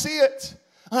 I see it,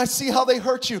 and I see how they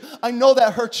hurt you. I know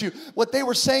that hurt you. What they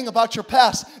were saying about your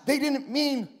past, they didn't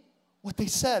mean what they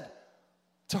said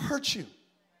to hurt you.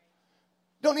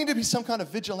 You don't need to be some kind of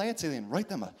vigilante and write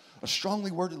them a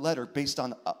strongly worded letter based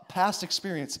on a past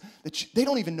experience that they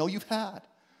don't even know you've had.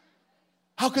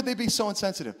 How could they be so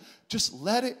insensitive? Just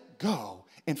let it go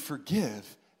and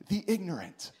forgive the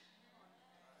ignorant.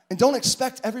 And don't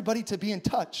expect everybody to be in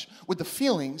touch with the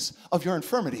feelings of your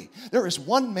infirmity. There is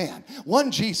one man,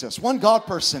 one Jesus, one God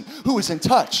person who is in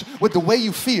touch with the way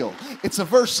you feel. It's a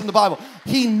verse in the Bible.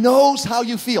 He knows how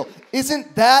you feel.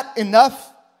 Isn't that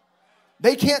enough?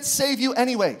 They can't save you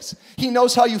anyways. He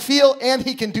knows how you feel, and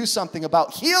he can do something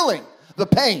about healing the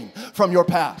pain from your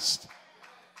past.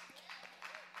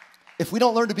 If we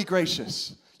don't learn to be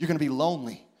gracious, you're going to be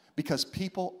lonely because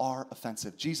people are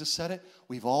offensive. Jesus said it.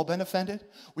 We've all been offended.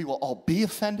 We will all be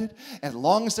offended. And as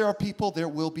long as there are people, there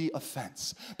will be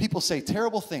offense. People say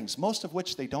terrible things, most of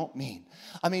which they don't mean.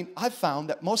 I mean, I've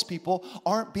found that most people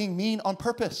aren't being mean on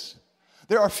purpose.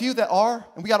 There are a few that are,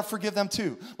 and we got to forgive them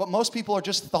too. But most people are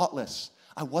just thoughtless.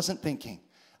 I wasn't thinking.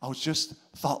 I was just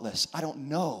thoughtless. I don't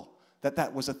know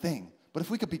that was a thing. But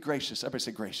if we could be gracious, everybody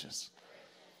say gracious.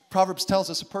 Proverbs tells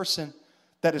us a person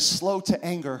that is slow to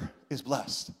anger is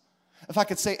blessed. If I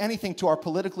could say anything to our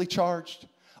politically charged,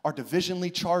 our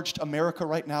divisionally charged America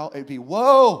right now, it'd be,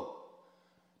 whoa,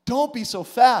 don't be so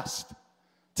fast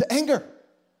to anger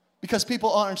because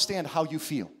people don't understand how you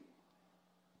feel.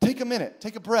 Take a minute,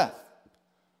 take a breath.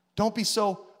 Don't be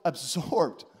so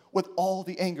absorbed with all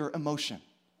the anger emotion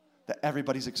that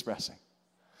everybody's expressing.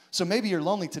 So maybe you're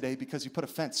lonely today because you put a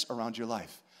fence around your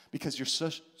life. Because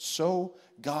you're so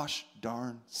gosh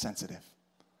darn sensitive.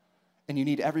 And you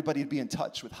need everybody to be in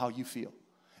touch with how you feel.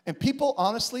 And people,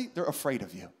 honestly, they're afraid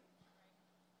of you.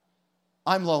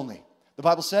 I'm lonely. The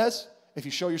Bible says, if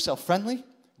you show yourself friendly,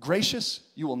 gracious,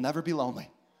 you will never be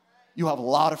lonely. You have a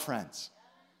lot of friends.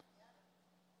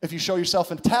 If you show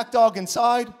yourself an attack dog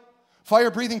inside,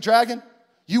 fire-breathing dragon,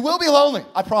 you will be lonely,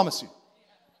 I promise you.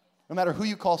 No matter who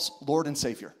you call Lord and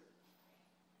Savior.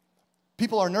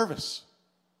 People are nervous.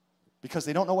 Because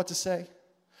they don't know what to say.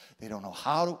 They don't know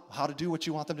how to do what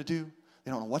you want them to do.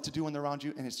 They don't know what to do when they're around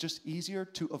you. And it's just easier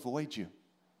to avoid you.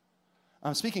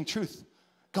 I'm speaking truth.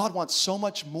 God wants so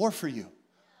much more for you.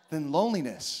 than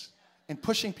loneliness and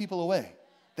pushing people away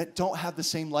that don't have the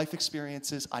same life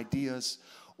experiences, ideas,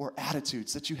 or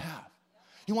attitudes that you have.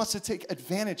 He wants to take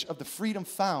advantage of the freedom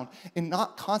found in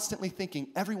not constantly thinking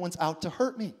everyone's out to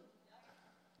hurt me.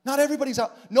 Not everybody's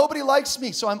out. Nobody likes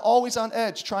me, so I'm always on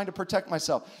edge trying to protect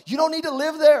myself. You don't need to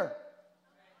live there.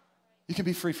 You can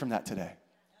be free from that today.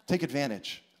 Take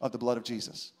advantage of the blood of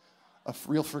Jesus, of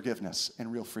real forgiveness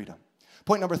and real freedom.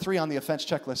 Point number 3 on the offense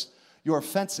checklist, your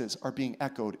offenses are being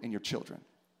echoed in your children.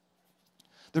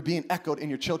 They're being echoed in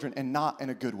your children and not in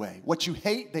a good way. What you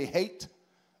hate, they hate,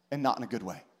 and not in a good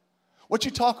way. What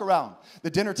you talk around the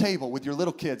dinner table with your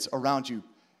little kids around you,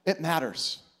 it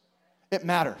matters. It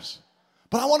matters.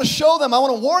 But I want to show them, I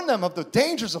want to warn them of the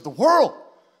dangers of the world.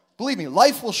 Believe me,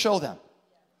 life will show them.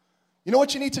 You know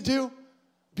what you need to do?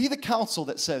 Be the counsel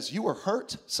that says, you were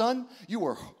hurt, son. You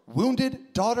were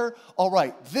wounded, daughter. All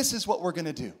right, this is what we're going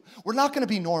to do. We're not going to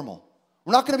be normal.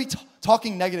 We're not going to be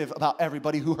talking negative about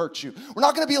everybody who hurts you. We're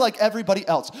not going to be like everybody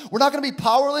else. We're not going to be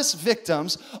powerless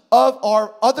victims of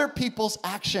our other people's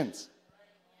actions.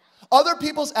 Other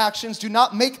people's actions do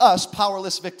not make us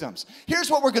powerless victims.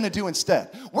 Here's what we're going to do instead.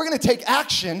 We're going to take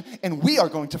action, and we are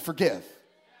going to forgive.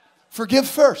 Forgive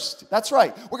first. That's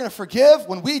right. We're going to forgive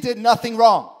when we did nothing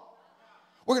wrong.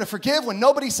 We're going to forgive when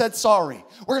nobody said sorry.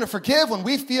 We're going to forgive when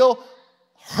we feel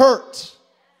hurt.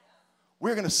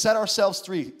 We're going to set ourselves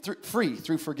free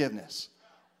through forgiveness.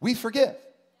 We forgive.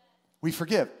 We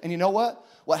forgive. And you know what?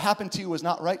 What happened to you was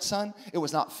not right, son. It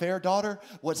was not fair, daughter.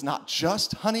 Was not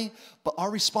just, honey. But our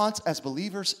response as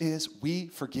believers is we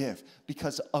forgive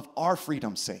because of our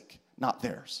freedom's sake, not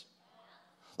theirs.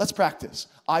 Let's practice.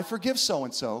 I forgive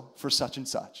so-and-so for such and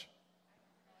such.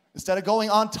 Instead of going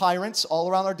on tyrants all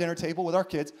around our dinner table with our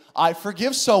kids, I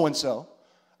forgive so-and-so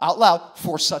out loud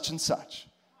for such and such.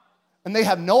 And they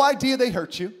have no idea they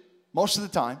hurt you most of the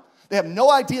time. They have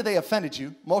no idea they offended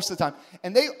you most of the time.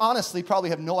 And they honestly probably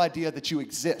have no idea that you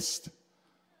exist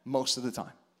most of the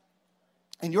time.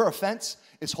 And your offense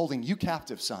is holding you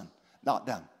captive, son, not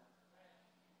them.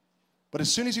 But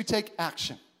as soon as you take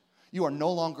action, you are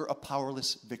no longer a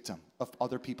powerless victim of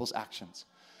other people's actions.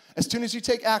 As soon as you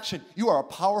take action, you are a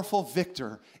powerful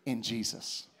victor in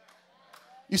Jesus.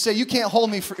 You say, you can't hold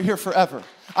me here forever.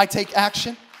 I take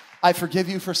action. I forgive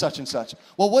you for such and such.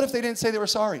 Well, what if they didn't say they were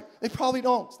sorry? They probably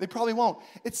don't. They probably won't.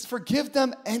 It's forgive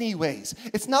them anyways.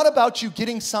 It's not about you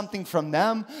getting something from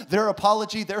them, their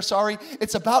apology, their sorry.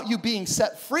 It's about you being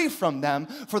set free from them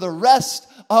for the rest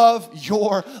of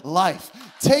your life.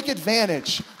 Take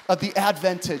advantage of the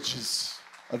advantages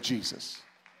of Jesus.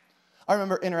 I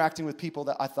remember interacting with people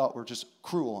that I thought were just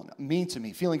cruel and mean to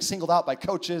me, feeling singled out by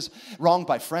coaches, wronged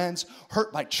by friends,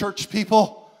 hurt by church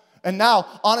people. And now,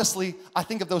 honestly, I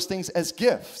think of those things as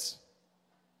gifts.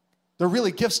 They're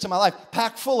really gifts to my life,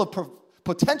 packed full of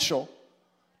potential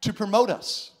to promote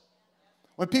us.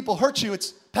 When people hurt you,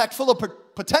 it's packed full of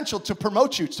potential to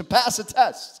promote you, to pass a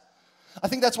test. I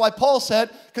think that's why Paul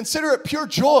said, consider it pure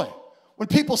joy when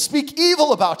people speak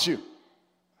evil about you,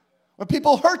 when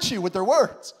people hurt you with their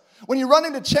words, when you run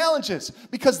into challenges,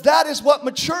 because that is what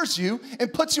matures you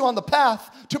and puts you on the path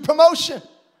to promotion.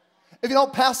 If you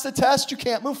don't pass the test, you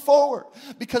can't move forward,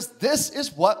 because this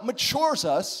is what matures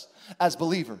us as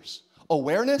believers,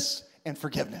 awareness and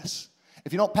forgiveness.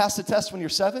 If you don't pass the test when you're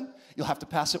 7, you'll have to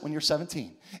pass it when you're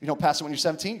 17. If you don't pass it when you're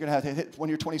 17, you're going to have to hit it when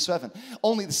you're 27.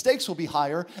 Only the stakes will be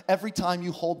higher every time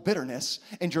you hold bitterness,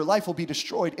 and your life will be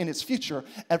destroyed in its future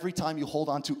every time you hold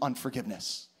on to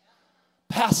unforgiveness.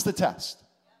 Pass the test.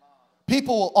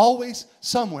 People will always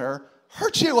somewhere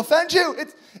hurt you, offend you.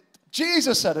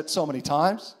 Jesus said it so many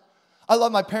times. I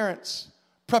love my parents'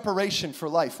 preparation for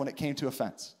life when it came to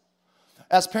offense.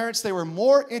 As parents, they were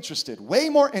way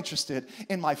more interested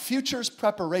in my future's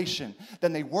preparation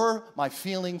than they were my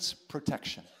feelings'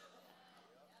 protection.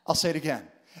 I'll say it again.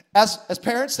 As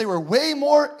parents, they were way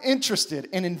more interested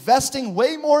in investing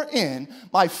way more in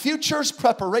my future's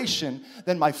preparation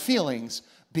than my feelings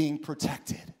being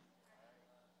protected.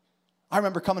 I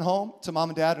remember coming home to mom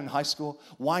and dad in high school,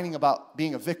 whining about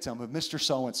being a victim of Mr.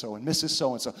 So-and-so and Mrs.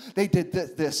 So-and-so. They did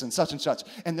this and such.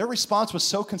 And their response was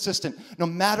so consistent, no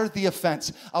matter the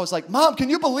offense. I was like, Mom, can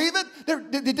you believe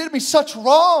it? They did me such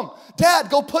wrong. Dad,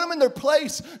 go put them in their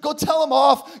place. Go tell them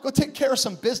off. Go take care of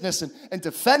some business and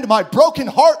defend my broken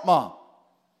heart, Mom.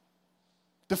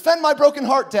 Defend my broken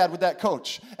heart, Dad, with that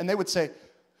coach. And they would say,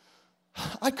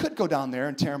 I could go down there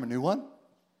and tear him a new one.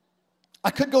 I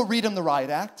could go read him the riot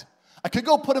act. I could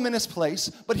go put him in his place,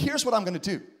 but here's what I'm going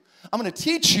to do. I'm going to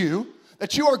teach you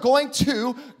that you are going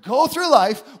to go through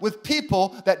life with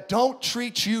people that don't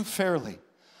treat you fairly,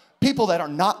 people that are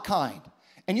not kind,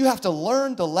 And you have to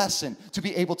learn the lesson to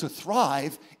be able to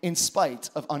thrive in spite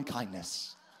of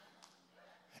unkindness.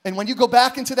 And when you go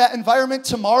back into that environment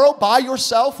tomorrow by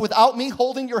yourself without me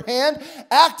holding your hand,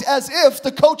 act as if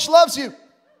the coach loves you.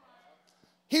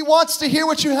 He wants to hear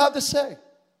what you have to say.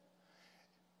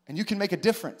 And you can make a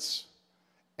difference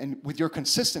and with your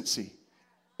consistency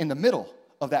in the middle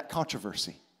of that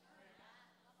controversy.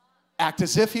 Act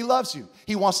as if he loves you.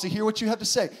 He wants to hear what you have to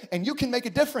say. And you can make a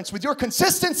difference with your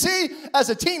consistency as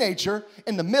a teenager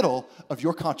in the middle of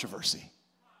your controversy.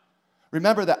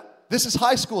 Remember that this is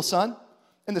high school, son,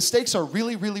 and the stakes are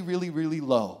really, really, really, really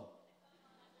low.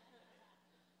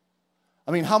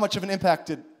 I mean, how much of an impact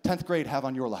did 10th grade have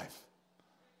on your life?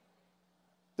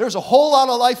 There's a whole lot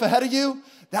of life ahead of you.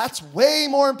 That's way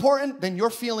more important than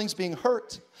your feelings being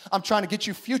hurt. I'm trying to get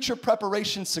you future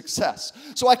preparation success.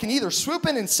 So I can either swoop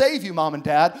in and save you, mom and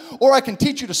dad, or I can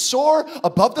teach you to soar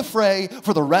above the fray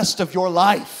for the rest of your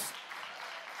life.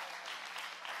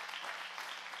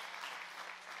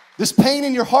 This pain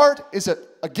in your heart is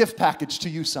a gift package to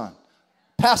you, son.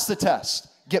 Pass the test.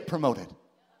 Get promoted.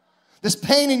 This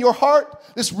pain in your heart,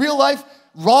 this real life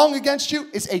wrong against you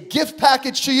is a gift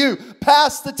package to you.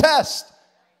 Pass the test.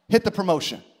 Hit the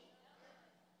promotion.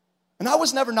 And I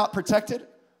was never not protected.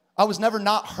 I was never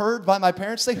not heard by my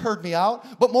parents. They heard me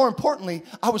out. But more importantly,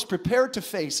 I was prepared to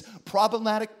face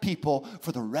problematic people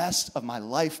for the rest of my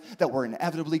life that were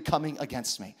inevitably coming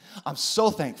against me. I'm so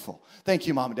thankful. Thank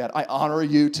you, Mom and Dad. I honor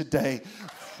you today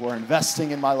for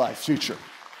investing in my life future.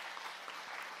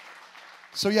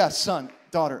 So yes, son,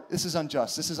 daughter, this is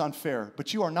unjust. This is unfair.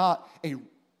 But you are not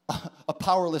a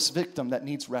powerless victim that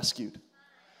needs rescued.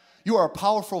 You are a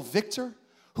powerful victor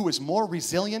who is more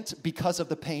resilient because of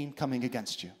the pain coming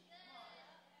against you.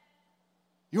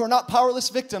 You are not a powerless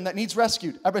victim that needs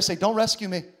rescued. Everybody say, don't rescue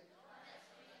me.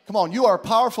 Come on, you are a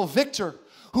powerful victor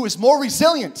who is more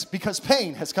resilient because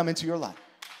pain has come into your life.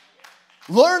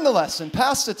 Learn the lesson,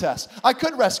 pass the test. I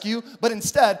could rescue, but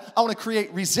instead, I want to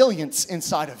create resilience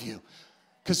inside of you.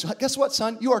 Because guess what,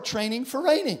 son? You are training for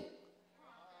reigning.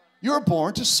 You are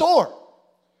born to soar.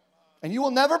 And you will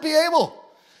never be able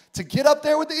to get up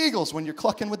there with the eagles when you're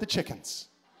clucking with the chickens.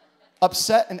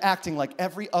 Upset and acting like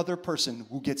every other person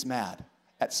who gets mad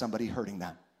at somebody hurting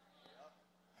them.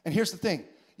 And here's the thing.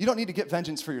 You don't need to get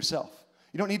vengeance for yourself.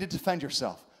 You don't need to defend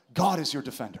yourself. God is your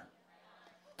defender.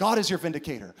 God is your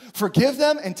vindicator. Forgive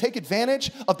them and take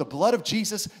advantage of the blood of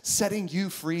Jesus setting you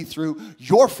free through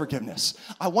your forgiveness.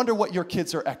 I wonder what your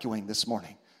kids are echoing this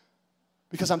morning.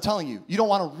 Because I'm telling you, you don't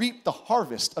want to reap the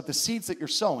harvest of the seeds that you're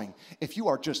sowing if you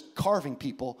are just carving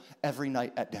people every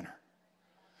night at dinner.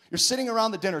 You're sitting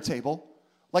around the dinner table,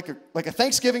 like a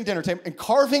Thanksgiving dinner table, and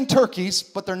carving turkeys,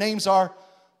 but their names are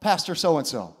Pastor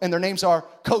so-and-so, and their names are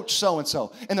Coach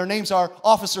so-and-so, and their names are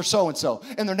Officer so-and-so,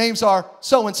 and their names are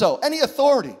so-and-so. Any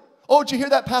authority. Oh, did you hear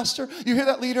that, Pastor? You hear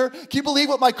that, leader? Can you believe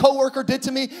what my coworker did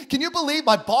to me? Can you believe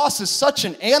my boss is such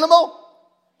an animal?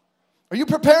 Are you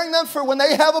preparing them for when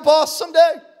they have a boss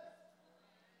someday?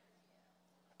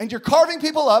 And you're carving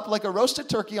people up like a roasted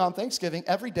turkey on Thanksgiving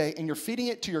every day, and you're feeding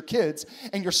it to your kids,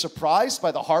 and you're surprised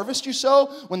by the harvest you sow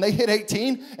when they hit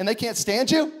 18 and they can't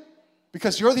stand you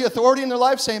because you're the authority in their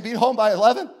life saying, be home by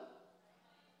 11.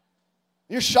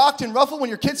 You're shocked and ruffled when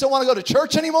your kids don't want to go to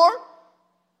church anymore.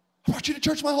 I brought you to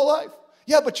church my whole life.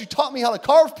 Yeah, but you taught me how to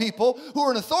carve people who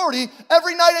are in authority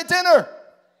every night at dinner.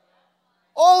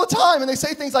 All the time. And they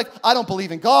say things like, I don't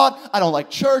believe in God. I don't like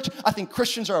church. I think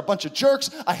Christians are a bunch of jerks.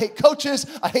 I hate coaches.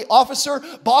 I hate officer.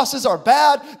 Bosses are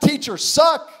bad. Teachers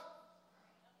suck.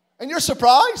 And you're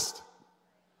surprised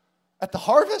at the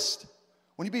harvest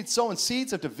when you've been sowing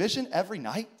seeds of division every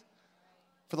night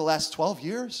for the last 12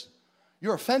 years.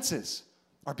 Your offenses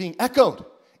are being echoed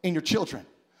in your children.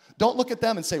 Don't look at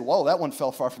them and say, whoa, that one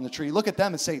fell far from the tree. Look at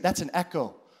them and say, that's an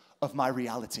echo of my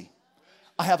reality.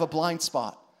 I have a blind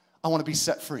spot. I want to be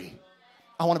set free.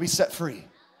 I want to be set free.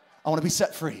 I want to be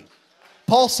set free.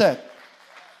 Paul said,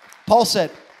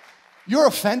 you're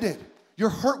offended. You're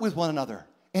hurt with one another,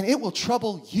 and it will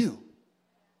trouble you.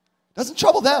 It doesn't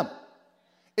trouble them.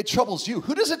 It troubles you.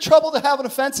 Who does it trouble to have an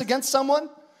offense against someone?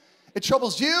 It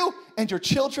troubles you and your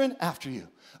children after you.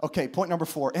 Okay, point number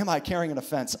 4. Am I carrying an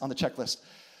offense on the checklist?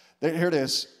 Here it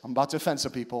is. I'm about to offend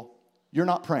some people. You're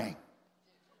not praying.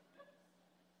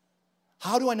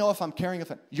 How do I know if I'm carrying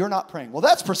offense? You're not praying. Well,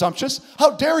 that's presumptuous.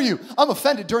 How dare you? I'm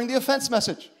offended during the offense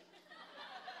message.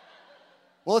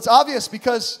 Well, it's obvious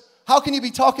because how can you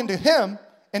be talking to him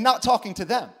and not talking to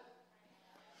them?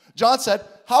 John said,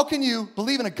 how can you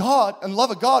believe in a God and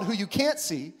love a God who you can't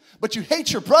see, but you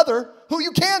hate your brother who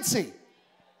you can see?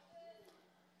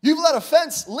 You've let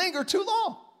offense linger too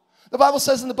long. The Bible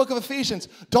says in the book of Ephesians,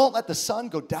 don't let the sun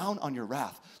go down on your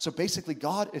wrath. So basically,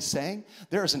 God is saying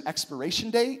there is an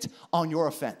expiration date on your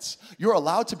offense. You're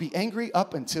allowed to be angry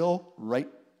up until right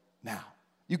now.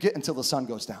 You get until the sun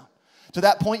goes down. To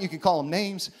that point, you can call them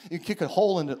names. You can kick a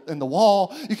hole in the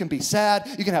wall. You can be sad.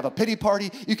 You can have a pity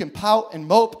party. You can pout and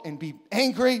mope and be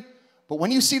angry. But when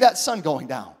you see that sun going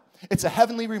down, it's a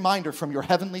heavenly reminder from your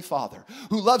heavenly Father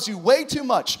who loves you way too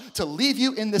much to leave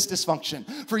you in this dysfunction,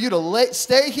 for you to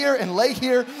stay here and lay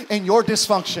here in your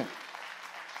dysfunction.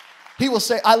 He will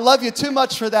say, I love you too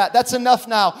much for that. That's enough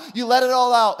now. You let it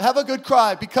all out. Have a good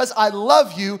cry. Because I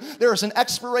love you, there is an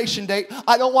expiration date.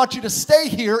 I don't want you to stay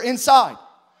here inside.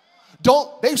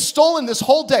 They've stolen this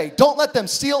whole day. Don't let them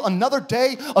steal another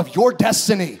day of your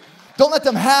destiny. Don't let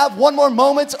them have one more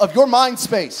moment of your mind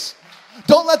space.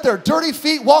 Don't let their dirty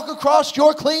feet walk across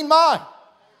your clean mind.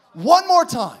 One more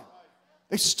time.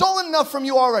 They've stolen enough from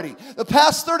you already. The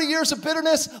past 30 years of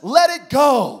bitterness, let it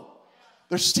go.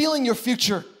 They're stealing your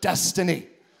future destiny.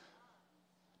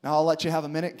 Now I'll let you have a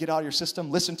minute, get out of your system,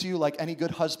 listen to you like any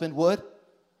good husband would.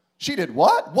 She did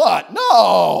what? What?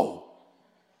 No.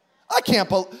 I can't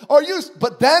believe,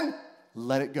 but then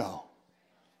let it go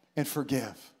and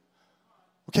forgive.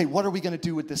 Okay, what are we going to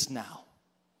do with this now?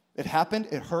 It happened,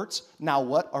 it hurts. Now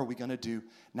what are we going to do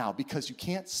now? Because you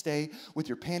can't stay with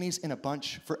your panties in a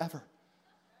bunch forever.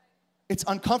 It's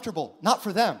uncomfortable, not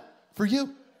for them, for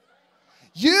you.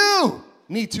 You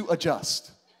need to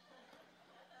adjust.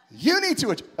 You need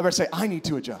to adjust. Everybody say, I need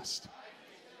to adjust.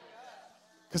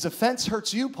 Because offense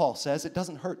hurts you, Paul says. It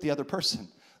doesn't hurt the other person.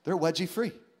 They're wedgie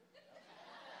free.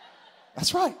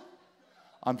 That's right.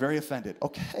 I'm very offended.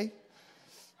 Okay.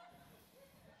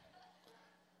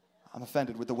 I'm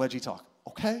offended with the wedgie talk.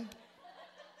 Okay?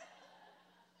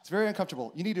 It's very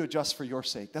uncomfortable. You need to adjust for your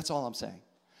sake. That's all I'm saying.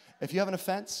 If you have an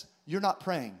offense, you're not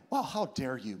praying, wow, how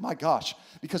dare you? My gosh.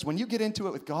 Because when you get into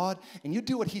it with God and you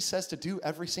do what he says to do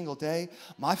every single day,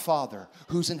 my Father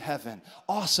who's in heaven,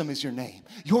 awesome is your name.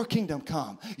 Your kingdom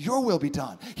come. Your will be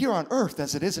done here on earth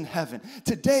as it is in heaven.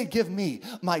 Today give me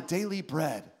my daily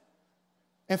bread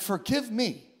and forgive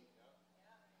me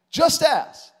just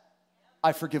as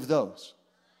I forgive those.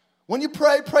 When you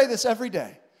pray, pray this every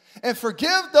day. And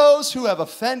forgive those who have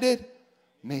offended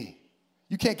me.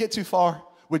 You can't get too far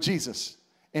with Jesus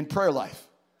in prayer life.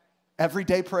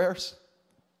 Everyday prayers,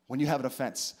 when you have an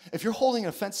offense. If you're holding an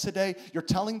offense today, you're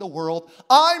telling the world,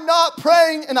 I'm not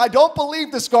praying and I don't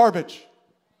believe this garbage.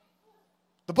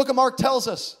 The book of Mark tells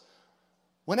us,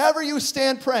 whenever you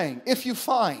stand praying, if you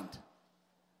find,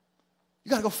 you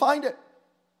got to go find it.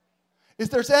 If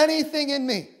there's anything in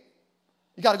me,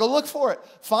 you got to go look for it.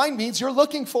 Find means you're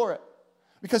looking for it.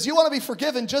 Because you want to be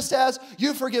forgiven just as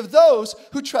you forgive those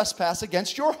who trespass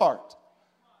against your heart.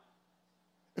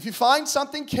 If you find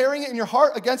something carrying it in your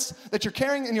heart that you're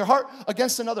carrying in your heart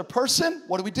against another person,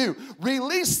 what do?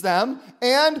 Release them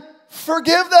and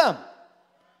forgive them.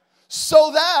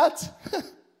 So that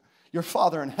your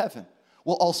Father in heaven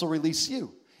will also release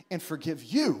you and forgive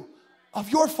you of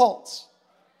your faults.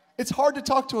 It's hard to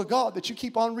talk to a God that you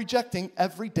keep on rejecting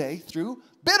every day through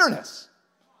bitterness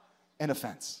and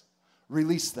offense.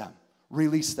 Release them.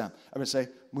 Release them. Everybody say,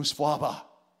 Muswaba.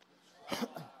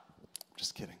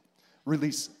 Just kidding.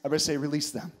 Release. Everybody say,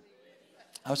 release them.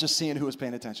 I was just seeing who was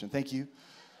paying attention. Thank you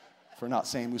for not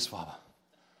saying Muswaba.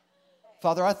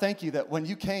 Father, I thank you that when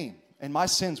you came and my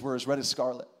sins were as red as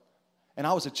scarlet and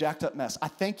I was a jacked up mess, I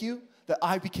thank you that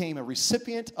I became a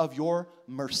recipient of your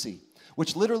mercy,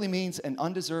 which literally means an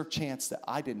undeserved chance that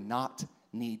I did not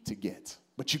need to get.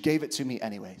 But you gave it to me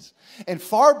anyways. And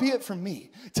far be it from me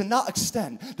to not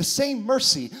extend the same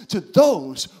mercy to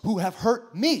those who have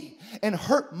hurt me and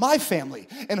hurt my family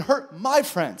and hurt my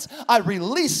friends. I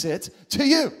release it to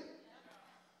you.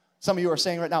 Some of you are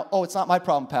saying right now, oh, it's not my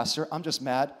problem, Pastor. I'm just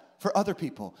mad for other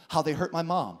people, how they hurt my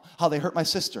mom, how they hurt my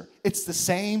sister. It's the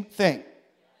same thing.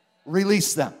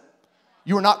 Release them.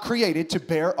 You are not created to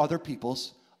bear other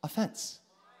people's offense.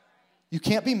 You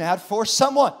can't be mad for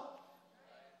someone.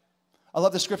 I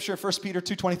love the scripture, 1 Peter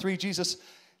 2:23. Jesus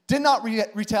did not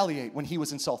retaliate when he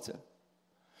was insulted,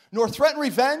 nor threaten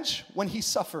revenge when he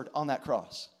suffered on that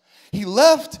cross. He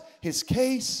left his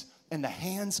case in the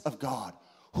hands of God,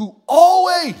 who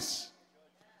always,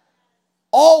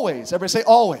 everybody say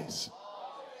always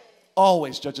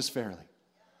judges fairly.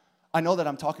 I know that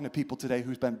I'm talking to people today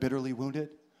who's been bitterly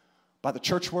wounded by the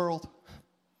church world,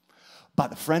 by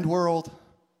the friend world,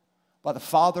 by the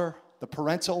father, the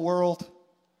parental world.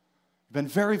 Been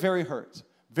very, very hurt,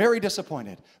 very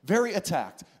disappointed, very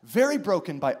attacked, very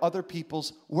broken by other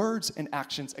people's words and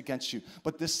actions against you.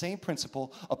 But this same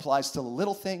principle applies to the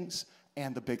little things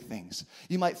and the big things.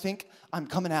 You might think, I'm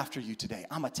coming after you today.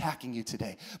 I'm attacking you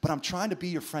today. But I'm trying to be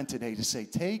your friend today to say,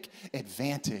 take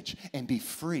advantage and be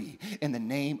free in the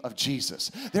name of Jesus.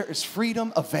 There is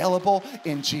freedom available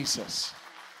in Jesus.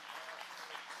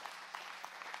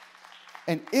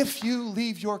 And if you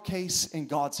leave your case in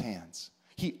God's hands,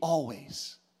 He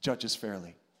always judges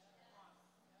fairly.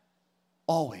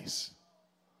 Always.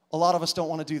 A lot of us don't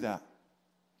want to do that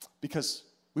because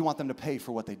we want them to pay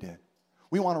for what they did.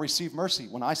 We want to receive mercy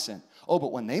when I sin. Oh,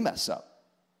 but when they mess up,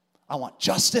 I want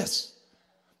justice.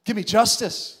 Give me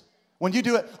justice. When you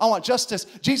do it, I want justice.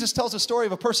 Jesus tells a story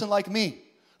of a person like me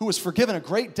who was forgiven a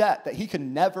great debt that he could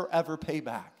never, ever pay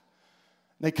back.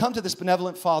 And they come to this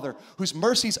benevolent Father whose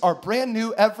mercies are brand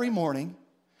new every morning,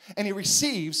 and he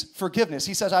receives forgiveness.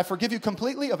 He says, I forgive you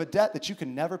completely of a debt that you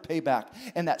can never pay back.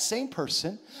 And that same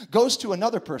person goes to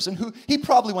another person who he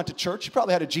probably went to church. He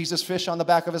probably had a Jesus fish on the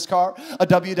back of his car, a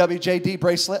WWJD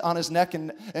bracelet on his neck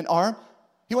and arm.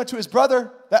 He went to his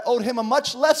brother that owed him a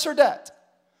much lesser debt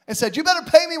and said, you better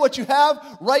pay me what you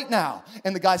have right now.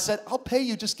 And the guy said, I'll pay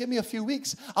you. Just give me a few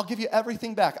weeks. I'll give you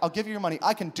everything back. I'll give you your money.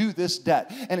 I can do this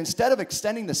debt. And instead of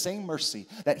extending the same mercy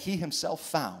that he himself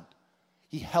found,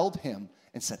 he held him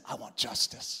and said, I want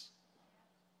justice.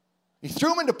 He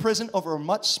threw him into prison over a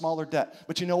much smaller debt.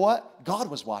 But you know what? God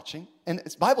was watching. And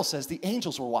the Bible says the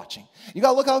angels were watching. You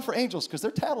got to look out for angels because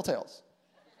they're tattletales.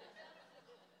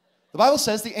 The Bible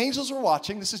says the angels were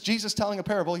watching. This is Jesus telling a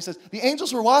parable. He says, the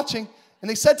angels were watching, and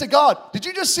they said to God, did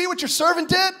you just see what your servant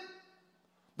did?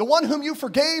 The one whom you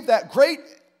forgave that great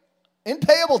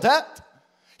impayable debt?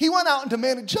 He went out and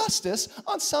demanded justice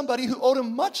on somebody who owed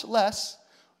him much less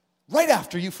right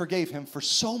after you forgave him for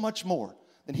so much more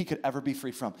than he could ever be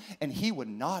free from. And he would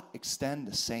not extend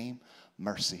the same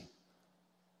mercy.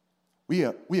 We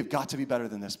have got to be better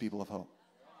than this, people of hope.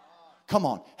 Come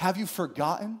on. Have you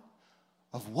forgotten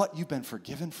of what you've been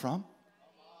forgiven from?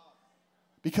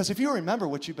 Because if you remember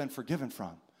what you've been forgiven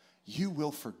from, you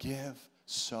will forgive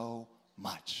so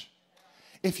much.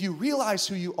 If you realize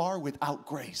who you are without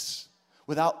grace,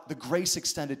 without the grace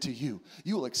extended to you,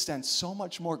 you will extend so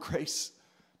much more grace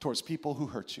towards people who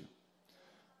hurt you.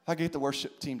 If I could get the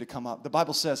worship team to come up. The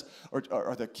Bible says, or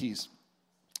the keys.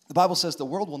 The Bible says the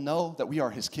world will know that we are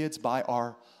his kids by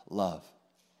our love.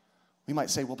 We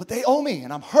might say, well, but they owe me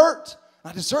and I'm hurt.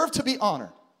 And I deserve to be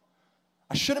honored.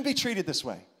 I shouldn't be treated this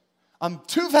way. I'm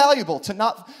too valuable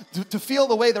to feel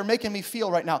the way they're making me feel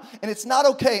right now. And it's not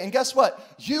okay. And guess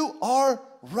what? You are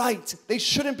right. They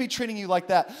shouldn't be treating you like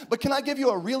that. But can I give you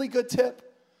a really good tip?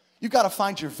 You've got to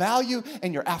find your value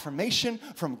and your affirmation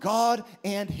from God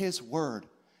and his word.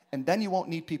 And then you won't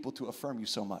need people to affirm you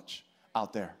so much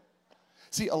out there.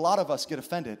 See, a lot of us get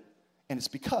offended, and it's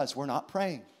because we're not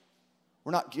praying.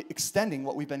 We're not extending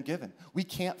what we've been given. We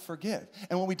can't forgive.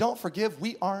 And when we don't forgive,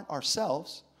 we aren't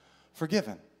ourselves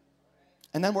forgiven.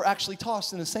 And then we're actually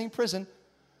tossed in the same prison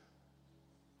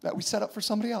that we set up for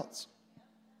somebody else.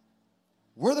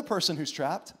 We're the person who's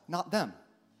trapped, not them.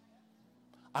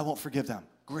 I won't forgive them.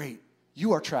 Great.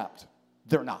 You are trapped.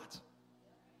 They're not.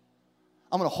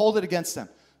 I'm going to hold it against them.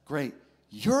 Great.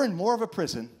 You're in more of a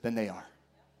prison than they are.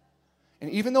 And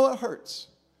even though it hurts,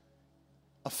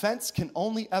 offense can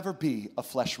only ever be a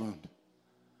flesh wound.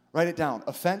 Write it down.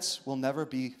 Offense will never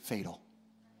be fatal.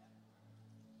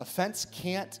 Offense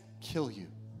can't kill you.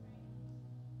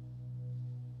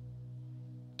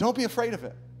 Don't be afraid of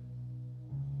it.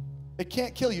 It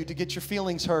can't kill you to get your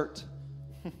feelings hurt.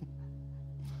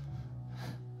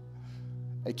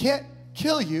 It can't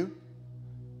kill you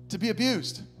to be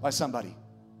abused by somebody.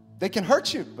 They can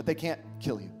hurt you, but they can't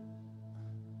kill you.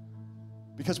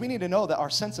 Because we need to know that our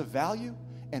sense of value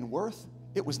and worth,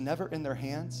 it was never in their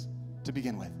hands to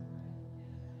begin with.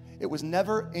 It was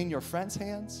never in your friend's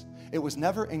hands. It was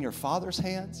never in your father's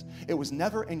hands. It was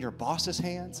never in your boss's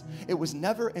hands. It was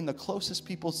never in the closest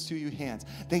people to you hands.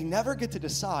 They never get to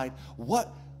decide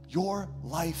what your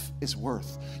life is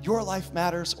worth. Your life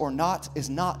matters or not is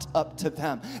not up to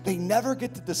them. They never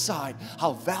get to decide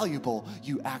how valuable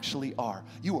you actually are.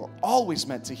 You are always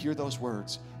meant to hear those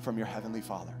words from your Heavenly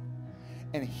Father.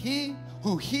 And he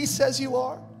who he says you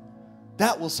are,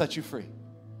 that will set you free.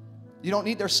 You don't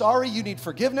need their sorry, you need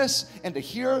forgiveness and to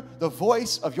hear the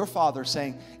voice of your Father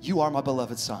saying, you are my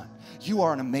beloved son. You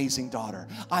are an amazing daughter.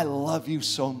 I love you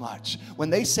so much. When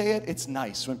they say it, it's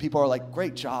nice. When people are like,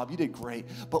 great job, you did great.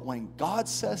 But when God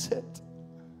says it,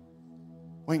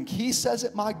 when he says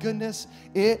it, my goodness,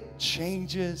 it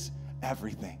changes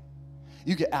everything.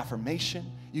 You get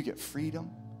affirmation, you get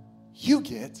freedom, you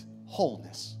get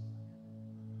wholeness.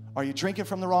 Are you drinking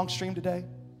from the wrong stream today?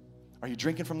 Are you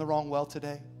drinking from the wrong well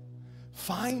today?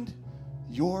 Find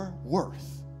your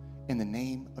worth in the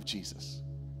name of Jesus.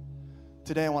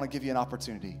 Today, I want to give you an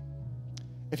opportunity.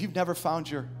 If you've never found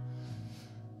your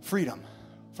freedom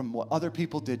from what other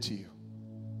people did to you,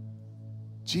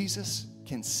 Jesus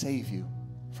can save you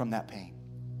from that pain.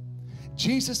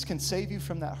 Jesus can save you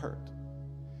from that hurt.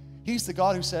 He's the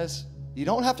God who says, you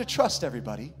don't have to trust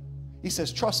everybody. He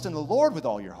says, trust in the Lord with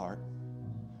all your heart.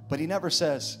 But he never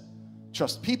says,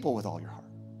 trust people with all your heart.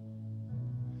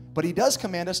 But he does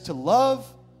command us to love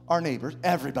our neighbors,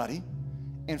 everybody,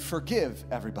 and forgive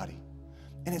everybody.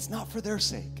 And it's not for their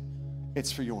sake.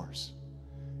 It's for yours.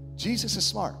 Jesus is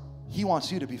smart. He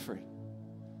wants you to be free.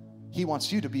 He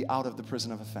wants you to be out of the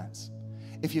prison of offense.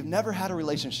 If you've never had a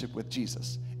relationship with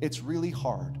Jesus, it's really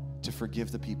hard to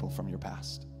forgive the people from your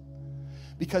past.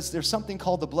 Because there's something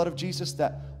called the blood of Jesus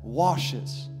that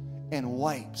washes and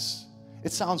wipes.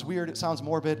 It sounds weird, it sounds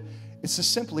morbid. It's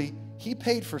just simply, he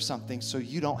paid for something so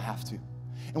you don't have to.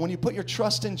 And when you put your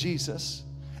trust in Jesus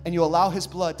and you allow his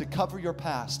blood to cover your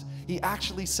past, he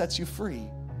actually sets you free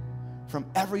from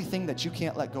everything that you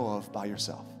can't let go of by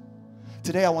yourself.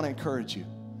 Today I want to encourage you,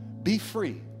 be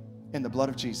free in the blood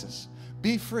of Jesus.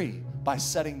 Be free by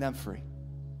setting them free.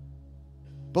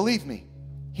 Believe me,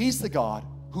 he's the God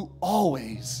who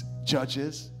always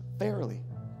judges fairly.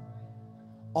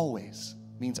 Always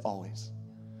means always.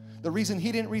 The reason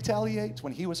he didn't retaliate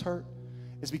when he was hurt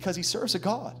is because he serves a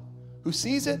God who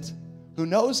sees it, who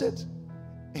knows it.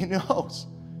 He knows,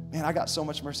 man, I got so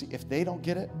much mercy. If they don't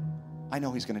get it, I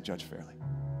know he's going to judge fairly.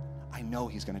 I know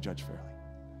he's going to judge fairly.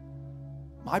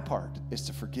 My part is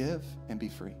to forgive and be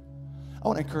free. I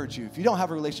want to encourage you, if you don't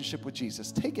have a relationship with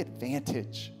Jesus, take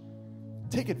advantage.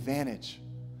 Take advantage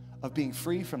of being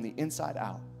free from the inside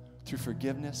out through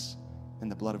forgiveness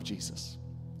and the blood of Jesus.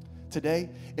 Today,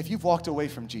 if you've walked away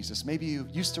from Jesus, maybe you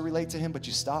used to relate to him, but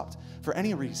you stopped for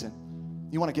any reason,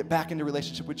 you want to get back into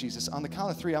relationship with Jesus, on the count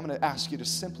of 3, I'm going to ask you to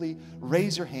simply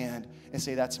raise your hand and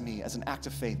say, that's me, as an act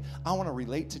of faith. I want to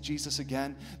relate to Jesus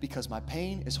again because my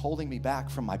pain is holding me back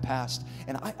from my past,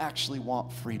 and I actually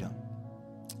want freedom.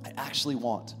 I actually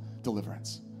want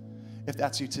deliverance. If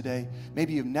that's you today,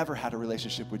 maybe you've never had a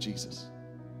relationship with Jesus.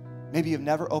 Maybe you've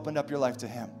never opened up your life to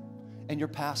him, and your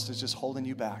past is just holding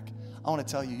you back. I want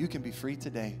to tell you, you can be free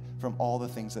today from all the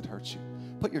things that hurt you.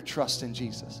 Put your trust in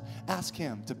Jesus. Ask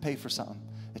him to pay for something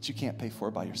that you can't pay for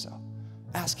by yourself.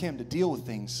 Ask him to deal with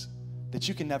things that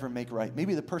you can never make right.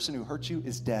 Maybe the person who hurt you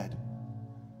is dead.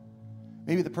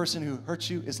 Maybe the person who hurt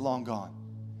you is long gone.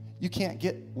 You can't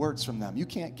get words from them. You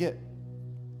can't get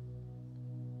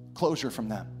closure from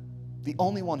them. The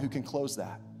only one who can close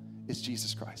that is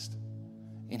Jesus Christ.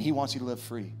 And he wants you to live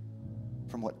free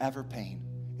from whatever pain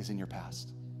is in your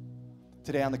past.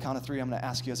 Today, on the count of 3, I'm going to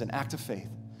ask you as an act of faith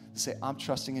to say, I'm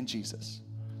trusting in Jesus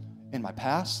in my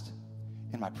past,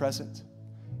 in my present,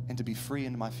 and to be free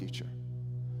in my future.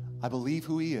 I believe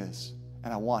who he is,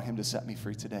 and I want him to set me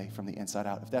free today from the inside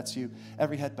out. If that's you,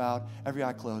 every head bowed, every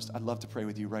eye closed, I'd love to pray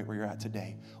with you right where you're at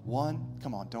today. 1,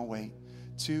 come on, don't wait.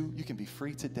 2, you can be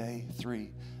free today.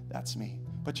 3, that's me.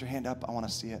 Put your hand up, I want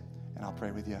to see it, and I'll pray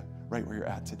with you right where you're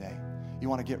at today. You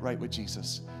want to get right with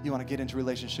Jesus. You want to get into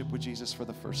relationship with Jesus for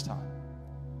the first time.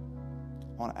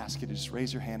 I want to ask you to just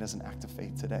raise your hand as an act of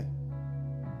faith today.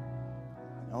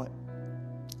 I know it.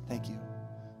 Thank you.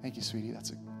 Thank you, sweetie.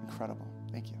 That's incredible.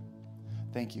 Thank you.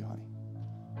 Thank you, honey.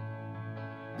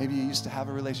 Maybe you used to have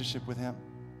a relationship with him.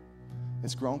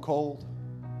 It's grown cold.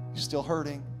 You're still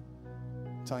hurting.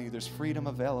 I'm telling you, there's freedom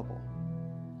available.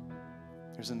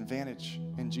 There's an advantage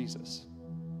in Jesus.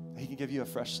 He can give you a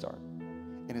fresh start.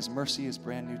 And his mercy is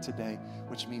brand new today,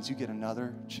 which means you get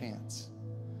another chance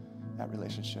at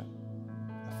relationship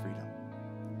of freedom.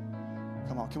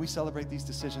 Come on, can we celebrate these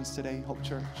decisions today, Hope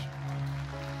Church?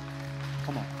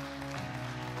 Come on.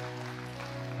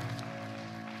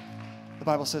 The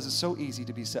Bible says it's so easy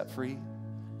to be set free.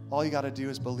 All you got to do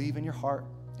is believe in your heart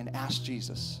and ask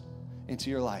Jesus into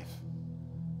your life.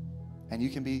 And you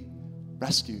can be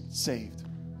rescued, saved.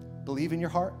 Believe in your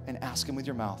heart and ask him with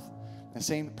your mouth. The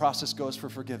same process goes for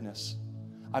forgiveness.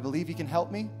 I believe he can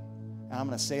help me, and I'm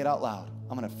going to say it out loud.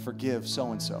 I'm going to forgive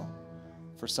so-and-so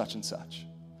for such and such.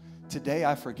 Today,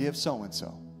 I forgive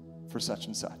so-and-so for such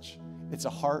and such. It's a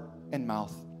heart and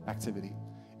mouth activity.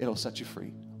 It'll set you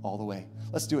free all the way.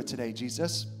 Let's do it today,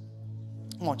 Jesus.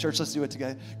 Come on, church, let's do it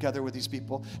together with these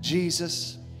people.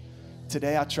 Jesus,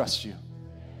 today I trust you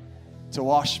to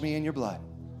wash me in your blood,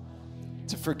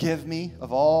 to forgive me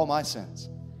of all my sins,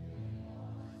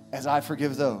 as I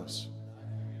forgive those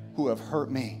who have hurt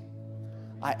me.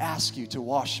 I ask you to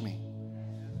wash me.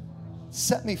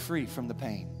 Set me free from the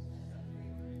pain.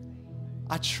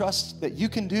 I trust that you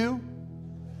can do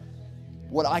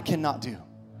what I cannot do.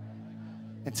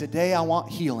 And today I want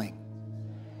healing.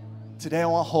 Today I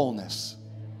want wholeness.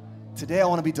 Today I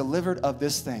want to be delivered of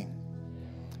this thing.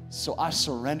 So I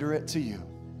surrender it to you.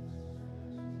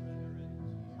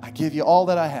 I give you all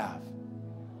that I have.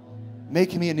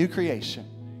 Make me a new creation.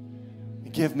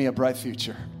 And give me a bright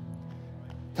future.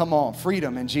 Come on,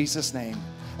 freedom in Jesus' name.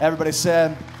 Everybody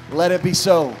said, let it be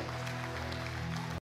so.